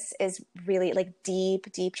with this is really like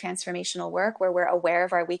deep, deep transformational work where we're aware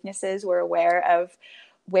of our weaknesses. We're aware of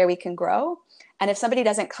where we can grow. And if somebody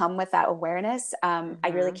doesn't come with that awareness, I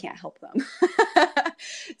really Mm-hmm. can't help them.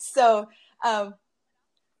 So, um,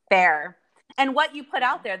 Fair. And what you put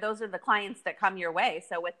out there, those are the clients that come your way.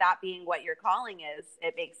 So with that being what your calling is,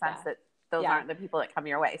 it makes sense yeah, that those yeah. aren't the people that come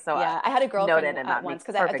your way. So Yeah, I had a noted, girlfriend and that once makes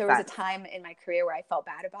because perfect there was a sense. time in my career where I felt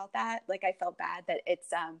bad about that. Like I felt bad that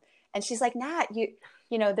and she's like, Nat,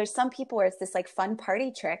 there's some people where it's this like fun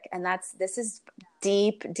party trick, and this is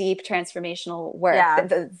deep, deep transformational work. Yeah.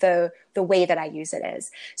 The way that I use it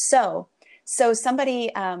is so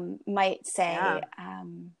somebody might say, Yeah.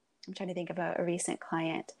 I'm trying to think of a recent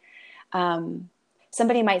client.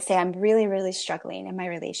 Somebody might say, I'm really, really struggling in my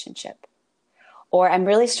relationship, or I'm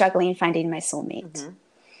really struggling finding my soulmate. Mm-hmm.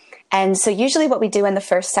 And so usually what we do in the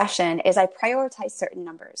first session is I prioritize certain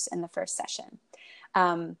numbers in the first session.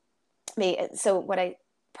 So what I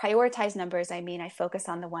prioritize numbers, I mean, I focus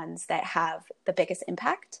on the ones that have the biggest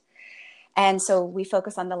impact. And so we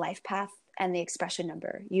focus on the life path and the expression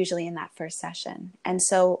number, usually in that first session. And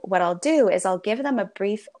so what I'll do is I'll give them a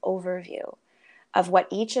brief overview of what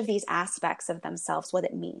each of these aspects of themselves, what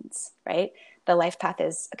it means, right? The life path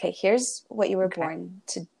is, okay, here's what you were Okay. born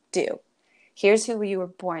to do. Here's who you were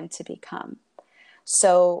born to become.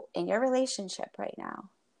 So in your relationship right now,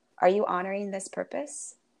 are you honoring this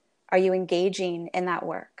purpose? Are you engaging in that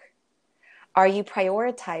work? Are you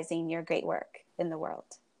prioritizing your great work in the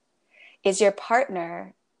world? Is your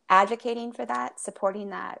partner advocating for that, supporting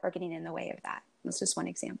that, or getting in the way of that? That's just one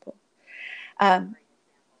example. Um,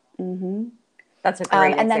 mm-hmm. That's a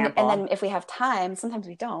great And then example. if we have time, sometimes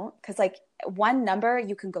we don't, because like one number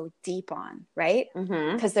you can go deep on, right?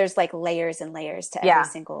 Mm-hmm. Because there's like layers and layers to every Yeah.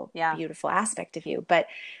 single Yeah. beautiful aspect of you. But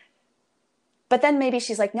then maybe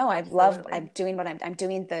she's like, no, I'm Absolutely. doing what I'm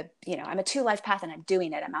doing I'm a 2 life path and I'm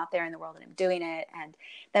doing it. I'm out there in the world and I'm doing it. And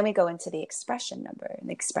then we go into the expression number, and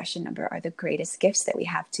the expression number are the greatest gifts that we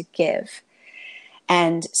have to give.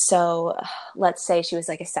 And so let's say she was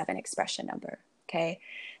like a 7 expression number. Okay.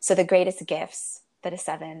 So the greatest gifts that a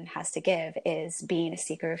 7 has to give is being a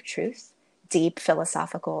seeker of truth, deep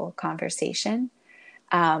philosophical conversation,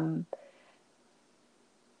 a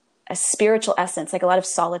spiritual essence, like a lot of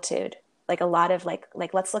solitude, like a lot of like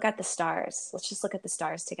let's look at the stars. Let's just look at the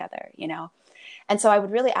stars together, you know? And so I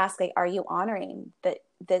would really ask, like, are you honoring that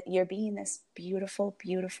you're being this beautiful,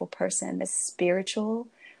 beautiful person, this spiritual,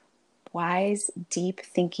 wise, deep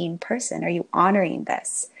thinking person? Are you honoring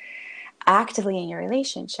this actively in your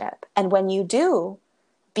relationship? And when you do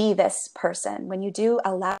be this person, when you do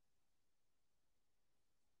allow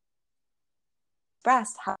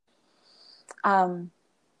breast, um,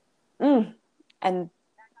 and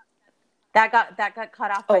That got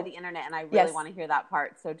cut off by oh, the internet, and I really yes, want to hear that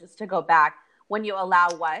part. So just to go back, when you allow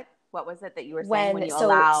what was it that you were saying? When when you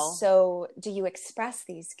allow, so do you express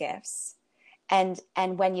these gifts, and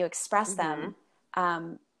when you express mm-hmm.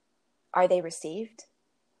 them, are they received?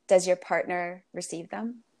 Does your partner receive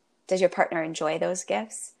them? Does your partner enjoy those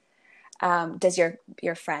gifts? Does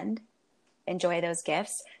your friend enjoy those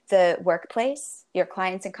gifts? The workplace, your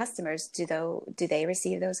clients and customers, do they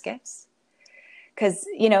receive those gifts? Because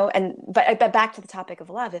but back to the topic of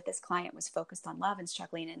love, if this client was focused on love and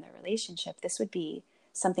struggling in their relationship, this would be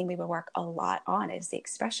something we would work a lot on, is the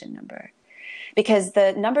expression number. Because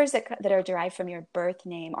the numbers that are derived from your birth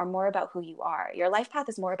name are more about who you are. Your life path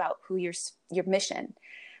is more about who your mission.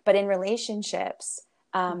 But in relationships,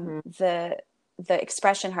 Mm-hmm. the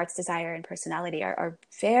expression, heart's desire, and personality are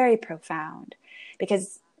very profound,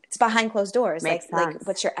 because it's behind closed doors. Makes Like sense.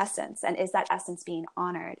 what's your essence, and is that essence being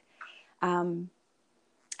honored?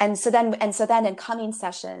 And so then in coming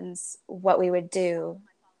sessions, what we would do.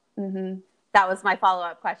 Mm-hmm. That was my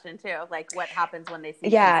follow-up question too. Like, what happens when they see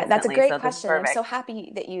you Yeah, that's a consistently? great So this is question. I'm so perfect.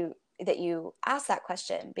 happy that you asked that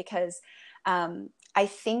question, because I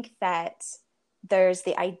think that there's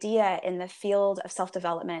the idea in the field of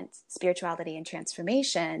self-development, spirituality, and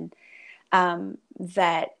transformation,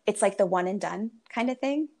 that it's like the one and done kind of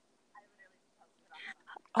thing.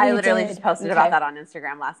 Oh, I you literally just did? posted about Okay. that on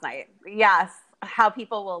Instagram last night. Yes, how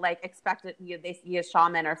people will like expect it, they see a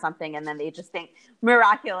shaman or something, and then they just think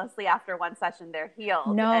miraculously after one session they're healed,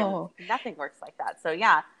 and No. nothing works like that. So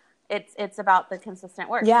yeah, it's about the consistent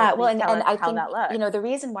work. So Yeah, well, please and, tell and us I how think, that looks. the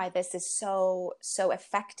reason why this is so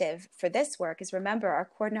effective for this work is, remember, our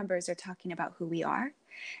core numbers are talking about who we are,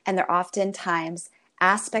 and they're oftentimes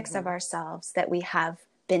aspects of Mm-hmm. ourselves that we have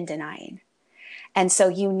been denying. And so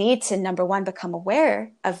you need to, number one, become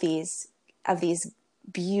aware of these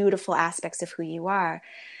beautiful aspects of who you are,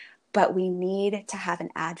 but we need to have an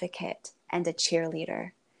advocate and a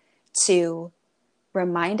cheerleader to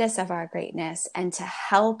remind us of our greatness and to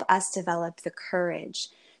help us develop the courage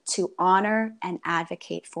to honor and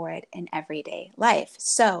advocate for it in everyday life.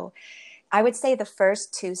 So I would say the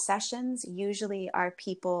first 2 sessions usually are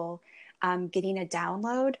people getting a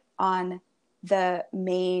download on the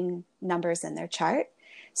main numbers in their chart.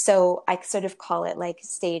 So I sort of call it like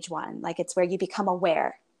stage 1, like it's where you become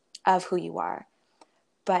aware of who you are.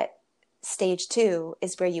 But stage 2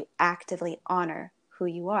 is where you actively honor who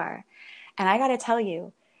you are. And I got to tell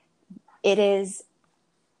you, it is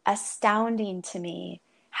astounding to me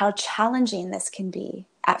how challenging this can be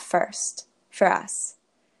at first for us.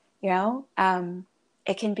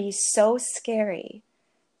 It can be so scary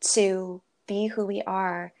to be who we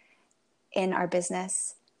are in our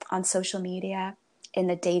business, on social media, in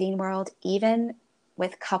the dating world, even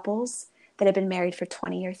with couples that have been married for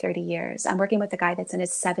 20 or 30 years. I'm working with a guy that's in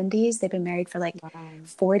his 70s. They've been married for like Wow.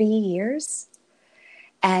 40 years.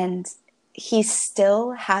 And he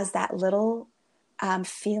still has that little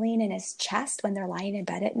feeling in his chest when they're lying in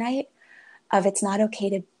bed at night of, it's not okay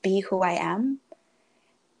to be who I am,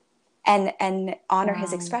 and honor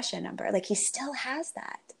his Wow. expression number. Like, he still has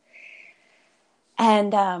that.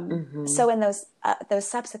 And Mm-hmm. so in those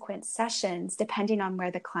subsequent sessions, depending on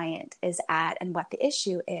where the client is at and what the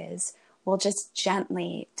issue is, we'll just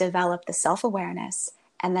gently develop the self-awareness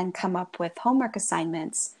and then come up with homework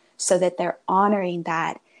assignments so that they're honoring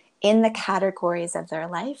that in the categories of their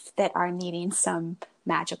life that are needing some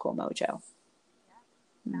magical mojo.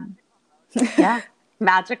 Yeah.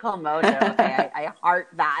 Magical mojo. Okay, I heart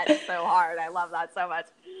that so hard. I love that so much.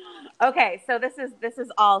 Okay, so this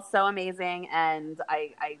is all so amazing, and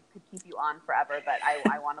I could keep you on forever, but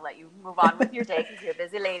I want to let you move on with your day because you're a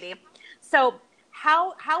busy lady. So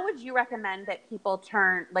how would you recommend that people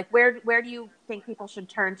turn, like where do you think people should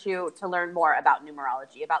turn to learn more about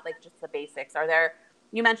numerology, about like just the basics? Are there,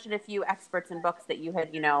 you mentioned a few experts and books that you had,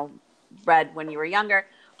 read when you were younger.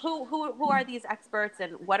 Who are these experts,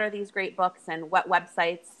 and what are these great books, and what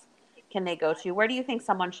websites can they go to? Where do you think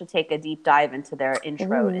someone should take a deep dive into their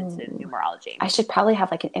intro into Ooh, numerology? I should probably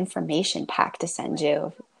have like an information pack to send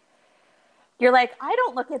you. You're like, I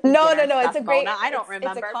don't look at the No, no, dinner no. stuff, Mona. I don't It's a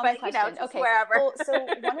remember, common but question. just Okay. wherever. Well, so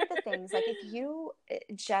one of the things, like if you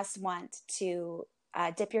just want to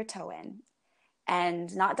dip your toe in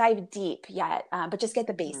and not dive deep yet, but just get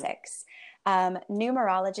the Mm-hmm. basics,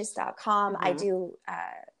 numerologist.com, I Mm-hmm. do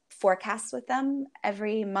forecasts with them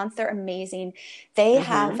every month. They're amazing. They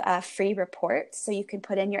have Mm-hmm. a free report, so you can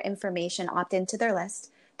put in your information, opt into their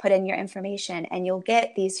list, put in your information, and you'll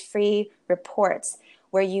get these free reports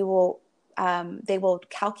where you will they will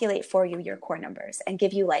calculate for you your core numbers and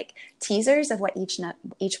give you like teasers of what each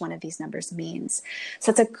one of these numbers means. So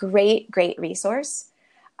it's a great resource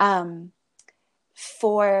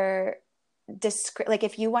for like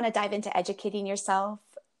if you want to dive into educating yourself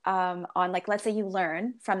on, like, let's say you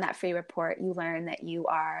learn from that free report, you learn that you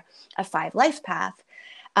are a 5 life path.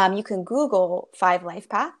 You can Google 5 life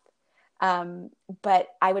path,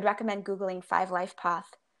 but I would recommend Googling 5 life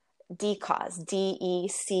path Decoz,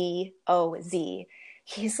 Decoz.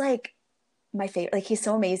 He's like my favorite. Like, he's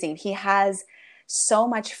so amazing. He has so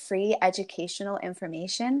much free educational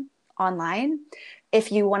information online if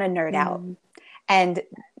you want to nerd out Mm-hmm. and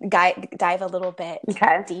dive a little bit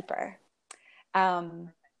Okay. deeper.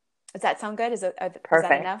 Does that sound good? Is that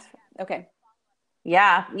Perfect. enough? Okay.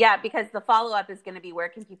 Yeah, because the follow-up is going to be, where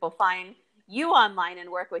can people find you online and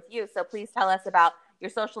work with you? So please tell us about your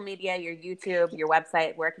social media, your YouTube, your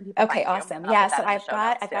website. Where can people Okay, find you? awesome. And I'll Yeah, put so that in the show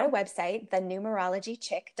notes I've too. got a website,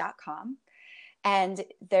 thenumerologychick.com. And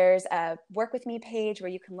there's a work with me page where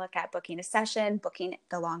you can look at booking a session, booking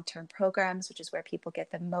the long-term programs, which is where people get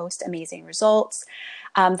the most amazing results.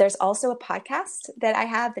 There's also a podcast that I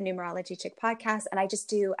have, the Numerology Chick podcast, and I just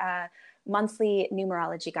do a monthly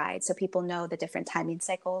numerology guide so people know the different timing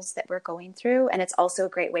cycles that we're going through. And it's also a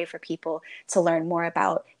great way for people to learn more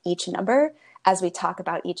about each number as we talk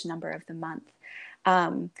about each number of the month.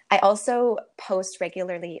 I also post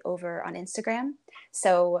regularly over on Instagram.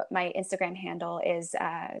 So my Instagram handle is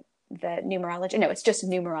it's just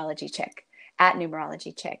Numerology Chick, at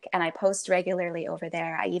Numerology Chick. And I post regularly over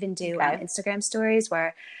there. I even do Okay. Instagram stories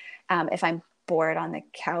where if I'm bored on the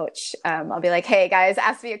couch, I'll be like, hey guys,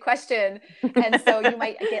 ask me a question. And so you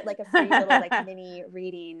might get like a free little like mini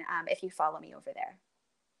reading if you follow me over there.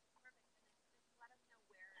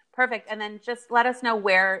 Perfect. And then just let us know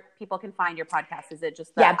where people can find your podcast. Is it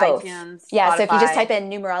just the Yeah, both. iTunes, Yeah, so if you just type Spotify, in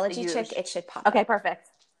the Numerology Chick, huge? it should pop Okay, up. perfect.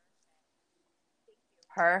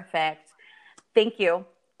 Perfect. Thank you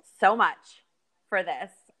so much for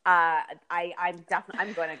this. I'm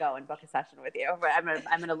going to go and book a session with you. But I'm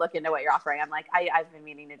going to look into what you're offering. I'm like, I've been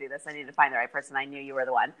meaning to do this. I need to find the right person. I knew you were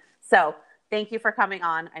the one. So thank you for coming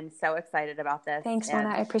on. I'm so excited about this. Thanks, Mona.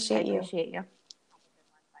 I appreciate you.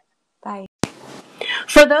 Bye.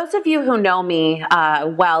 For those of you who know me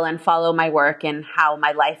well and follow my work and how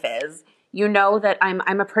my life is, you know that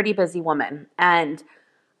I'm a pretty busy woman, and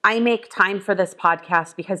I make time for this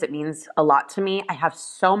podcast because it means a lot to me. I have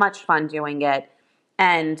so much fun doing it,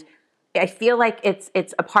 and I feel like it's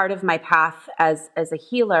a part of my path as a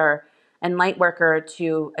healer and light worker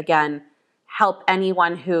to, again, help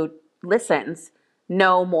anyone who listens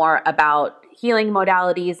know more about healing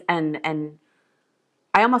modalities, and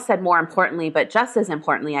I almost said more importantly, but just as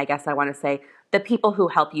importantly, I guess I want to say, the people who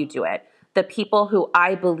help you do it. The people who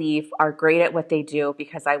I believe are great at what they do,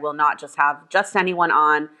 because I will not just have just anyone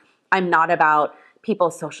on. I'm not about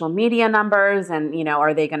people's social media numbers and,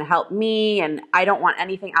 are they going to help me? And I don't want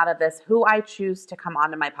anything out of this. Who I choose to come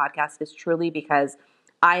onto my podcast is truly because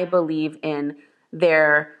I believe in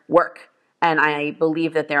their work, and I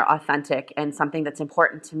believe that they're authentic. And something that's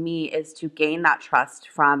important to me is to gain that trust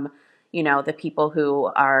from, the people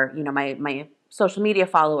who are, my social media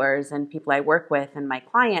followers and people I work with and my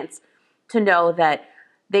clients, to know that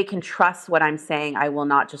they can trust what I'm saying. I will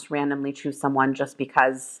not just randomly choose someone just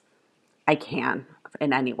because I can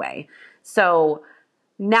in any way. So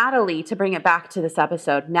Natalie, to bring it back to this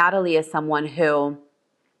episode, Natalie is someone who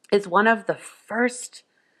is one of the first.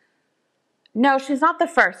 No, she's not the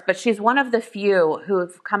first, but she's one of the few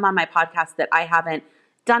who've come on my podcast that I haven't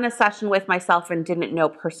done a session with myself and didn't know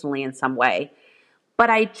personally in some way. but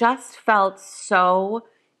I just felt so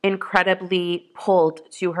incredibly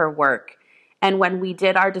pulled to her work. And when we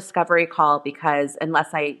did our discovery call, because unless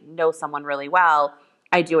I know someone really well,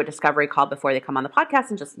 I do a discovery call before they come on the podcast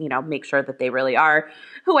and just, make sure that they really are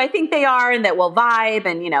who I think they are and that we'll vibe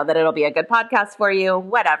and, that it'll be a good podcast for you,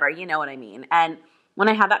 whatever, you know what I mean. And when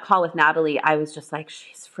I had that call with Natalie, I was just like,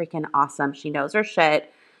 she's freaking awesome. She knows her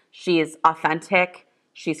shit. She's authentic.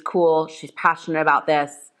 She's cool. She's passionate about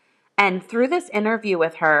this. And through this interview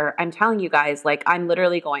with her, I'm telling you guys, like, I'm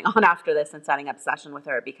literally going on after this and setting up a session with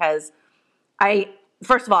her because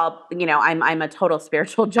first of all, I'm a total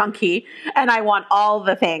spiritual junkie and I want all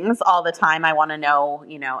the things all the time. I want to know,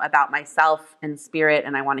 about myself and spirit,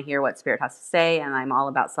 and I want to hear what spirit has to say. And I'm all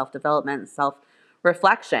about self-development,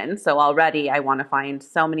 self-reflection. So already I want to find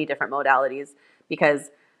so many different modalities because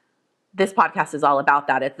this podcast is all about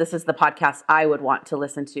that. This is the podcast I would want to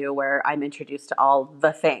listen to where I'm introduced to all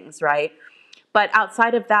the things, right? But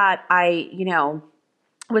outside of that, I,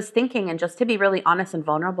 was thinking, and just to be really honest and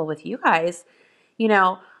vulnerable with you guys,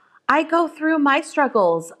 I go through my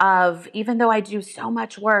struggles of, even though I do so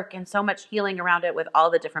much work and so much healing around it with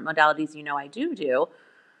all the different modalities, I do,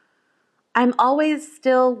 I'm always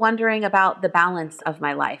still wondering about the balance of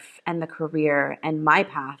my life and the career and my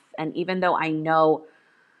path. And even though I know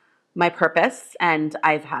my purpose and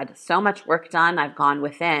I've had so much work done, I've gone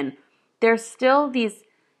within, there's still these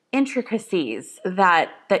intricacies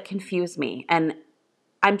that confuse me. And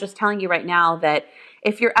I'm just telling you right now that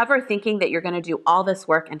if you're ever thinking that you're going to do all this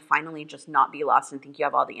work and finally just not be lost and think you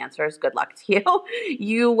have all the answers, good luck to you.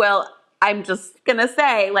 You will, I'm just going to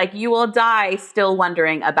say, like, you will die still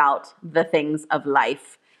wondering about the things of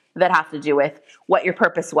life that have to do with what your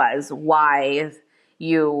purpose was, why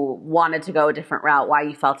you wanted to go a different route, why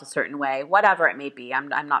you felt a certain way, whatever it may be. I'm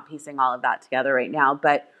not piecing all of that together right now,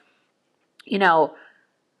 but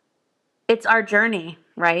it's our journey,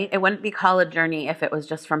 right? It wouldn't be called a journey if it was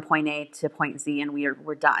just from point A to point Z and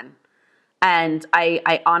we're done. And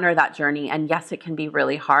I honor that journey. And yes, it can be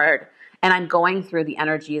really hard. And I'm going through the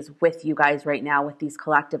energies with you guys right now, with these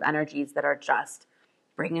collective energies that are just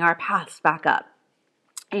bringing our paths back up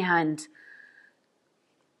and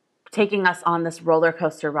taking us on this roller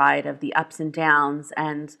coaster ride of the ups and downs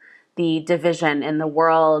and the division in the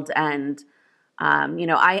world. And,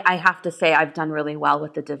 I have to say I've done really well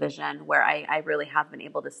with the division where I really have been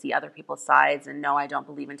able to see other people's sides. And no, I don't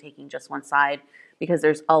believe in taking just one side because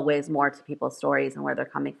there's always more to people's stories and where they're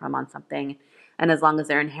coming from on something. And as long as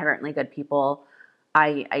they're inherently good people,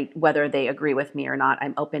 I whether they agree with me or not,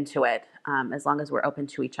 I'm open to it, as long as we're open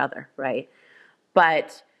to each other, right?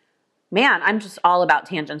 But man, I'm just all about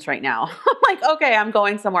tangents right now. I'm like, okay, I'm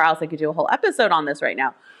going somewhere else. I could do a whole episode on this right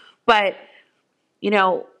now. But,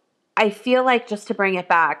 I feel like just to bring it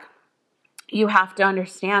back, you have to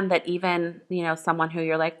understand that even, someone who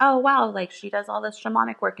you're like, oh, wow, like she does all this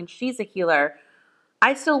shamanic work and she's a healer.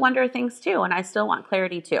 I still wonder things too. And I still want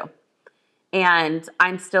clarity too. And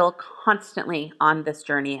I'm still constantly on this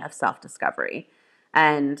journey of self-discovery.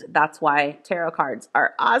 And that's why tarot cards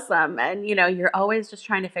are awesome. And, you're always just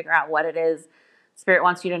trying to figure out what it is Spirit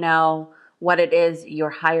wants you to know, what it is your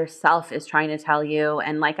higher self is trying to tell you.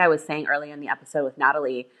 And like I was saying earlier in the episode with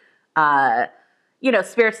Natalie,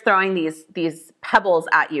 Spirit's throwing these pebbles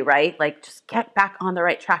at you, right? Like, just get back on the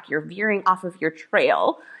right track. You're veering off of your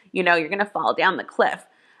trail. You're going to fall down the cliff.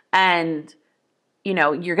 And you're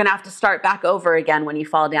going to have to start back over again when you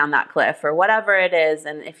fall down that cliff or whatever it is.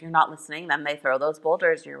 And if you're not listening, then they throw those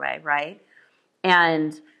boulders your way, right?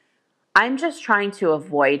 And I'm just trying to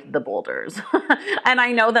avoid the boulders. And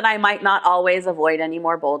I know that I might not always avoid any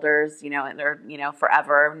more boulders, they're,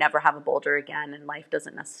 forever, never have a boulder again. And life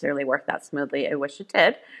doesn't necessarily work that smoothly. I wish it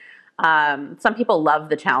did. Some people love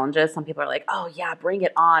the challenges. Some people are like, oh yeah, bring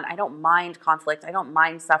it on. I don't mind conflict. I don't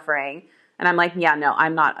mind suffering. And I'm like, yeah, no,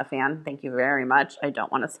 I'm not a fan. Thank you very much. I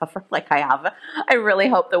don't want to suffer like I have. I really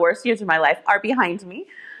hope the worst years of my life are behind me.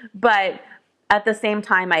 But at the same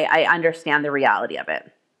time, I understand the reality of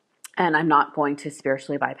it. And I'm not going to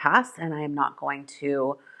spiritually bypass, and I am not going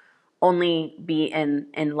to only be in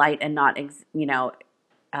light and not,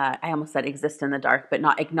 I almost said exist in the dark, but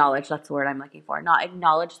not acknowledge. That's the word I'm looking for. Not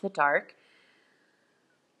acknowledge the dark.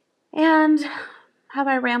 And have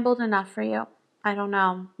I rambled enough for you? I don't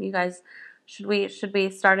know. You guys, should we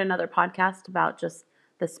start another podcast about just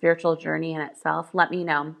the spiritual journey in itself? Let me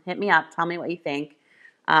know. Hit me up. Tell me what you think.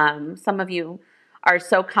 Some of you are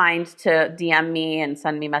so kind to DM me and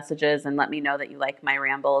send me messages and let me know that you like my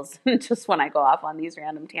rambles just when I go off on these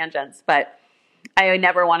random tangents. But I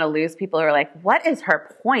never want to lose people who are like, what is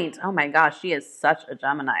her point? Oh my gosh, she is such a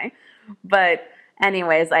Gemini. But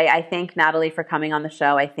Anyways, I thank Natalie for coming on the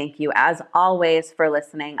show. I thank you, as always, for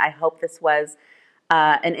listening. I hope this was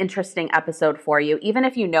an interesting episode for you. Even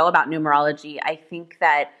if you know about numerology, I think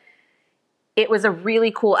that it was a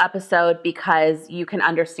really cool episode because you can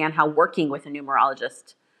understand how working with a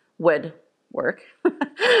numerologist would work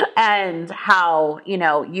and how,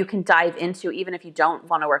 you can dive into, even if you don't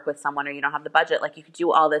want to work with someone or you don't have the budget, like you could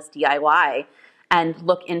do all this DIY and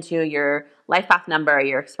look into your life path number,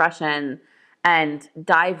 your expression, and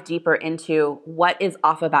dive deeper into what is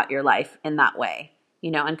off about your life in that way,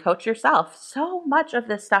 and coach yourself. So much of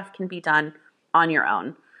this stuff can be done on your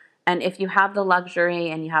own. And if you have the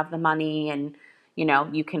luxury and you have the money and,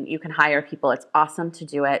 you can hire people, it's awesome to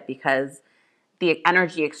do it because the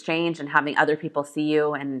energy exchange and having other people see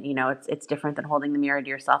you and, it's different than holding the mirror to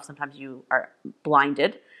yourself. Sometimes you are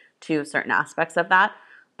blinded to certain aspects of that.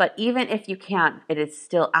 But even if you can't, it is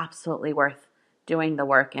still absolutely worth doing the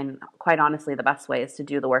work. And quite honestly, the best way is to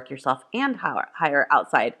do the work yourself and hire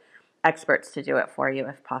outside experts to do it for you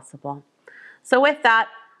if possible. So with that,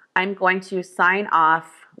 I'm going to sign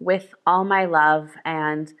off with all my love,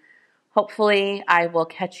 and hopefully I will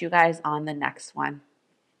catch you guys on the next one.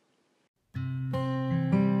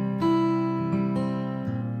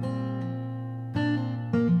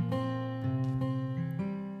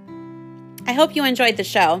 I hope you enjoyed the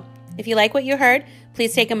show. If you like what you heard,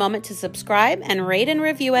 please take a moment to subscribe and rate and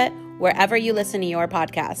review it wherever you listen to your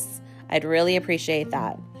podcasts. I'd really appreciate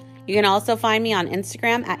that. You can also find me on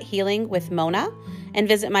Instagram at Healing with Mona and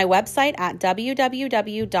visit my website at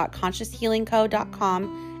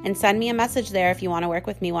www.conscioushealingco.com and send me a message there if you want to work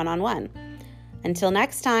with me one-on-one. Until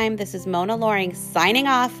next time, this is Mona Loring signing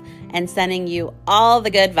off and sending you all the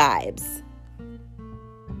good vibes.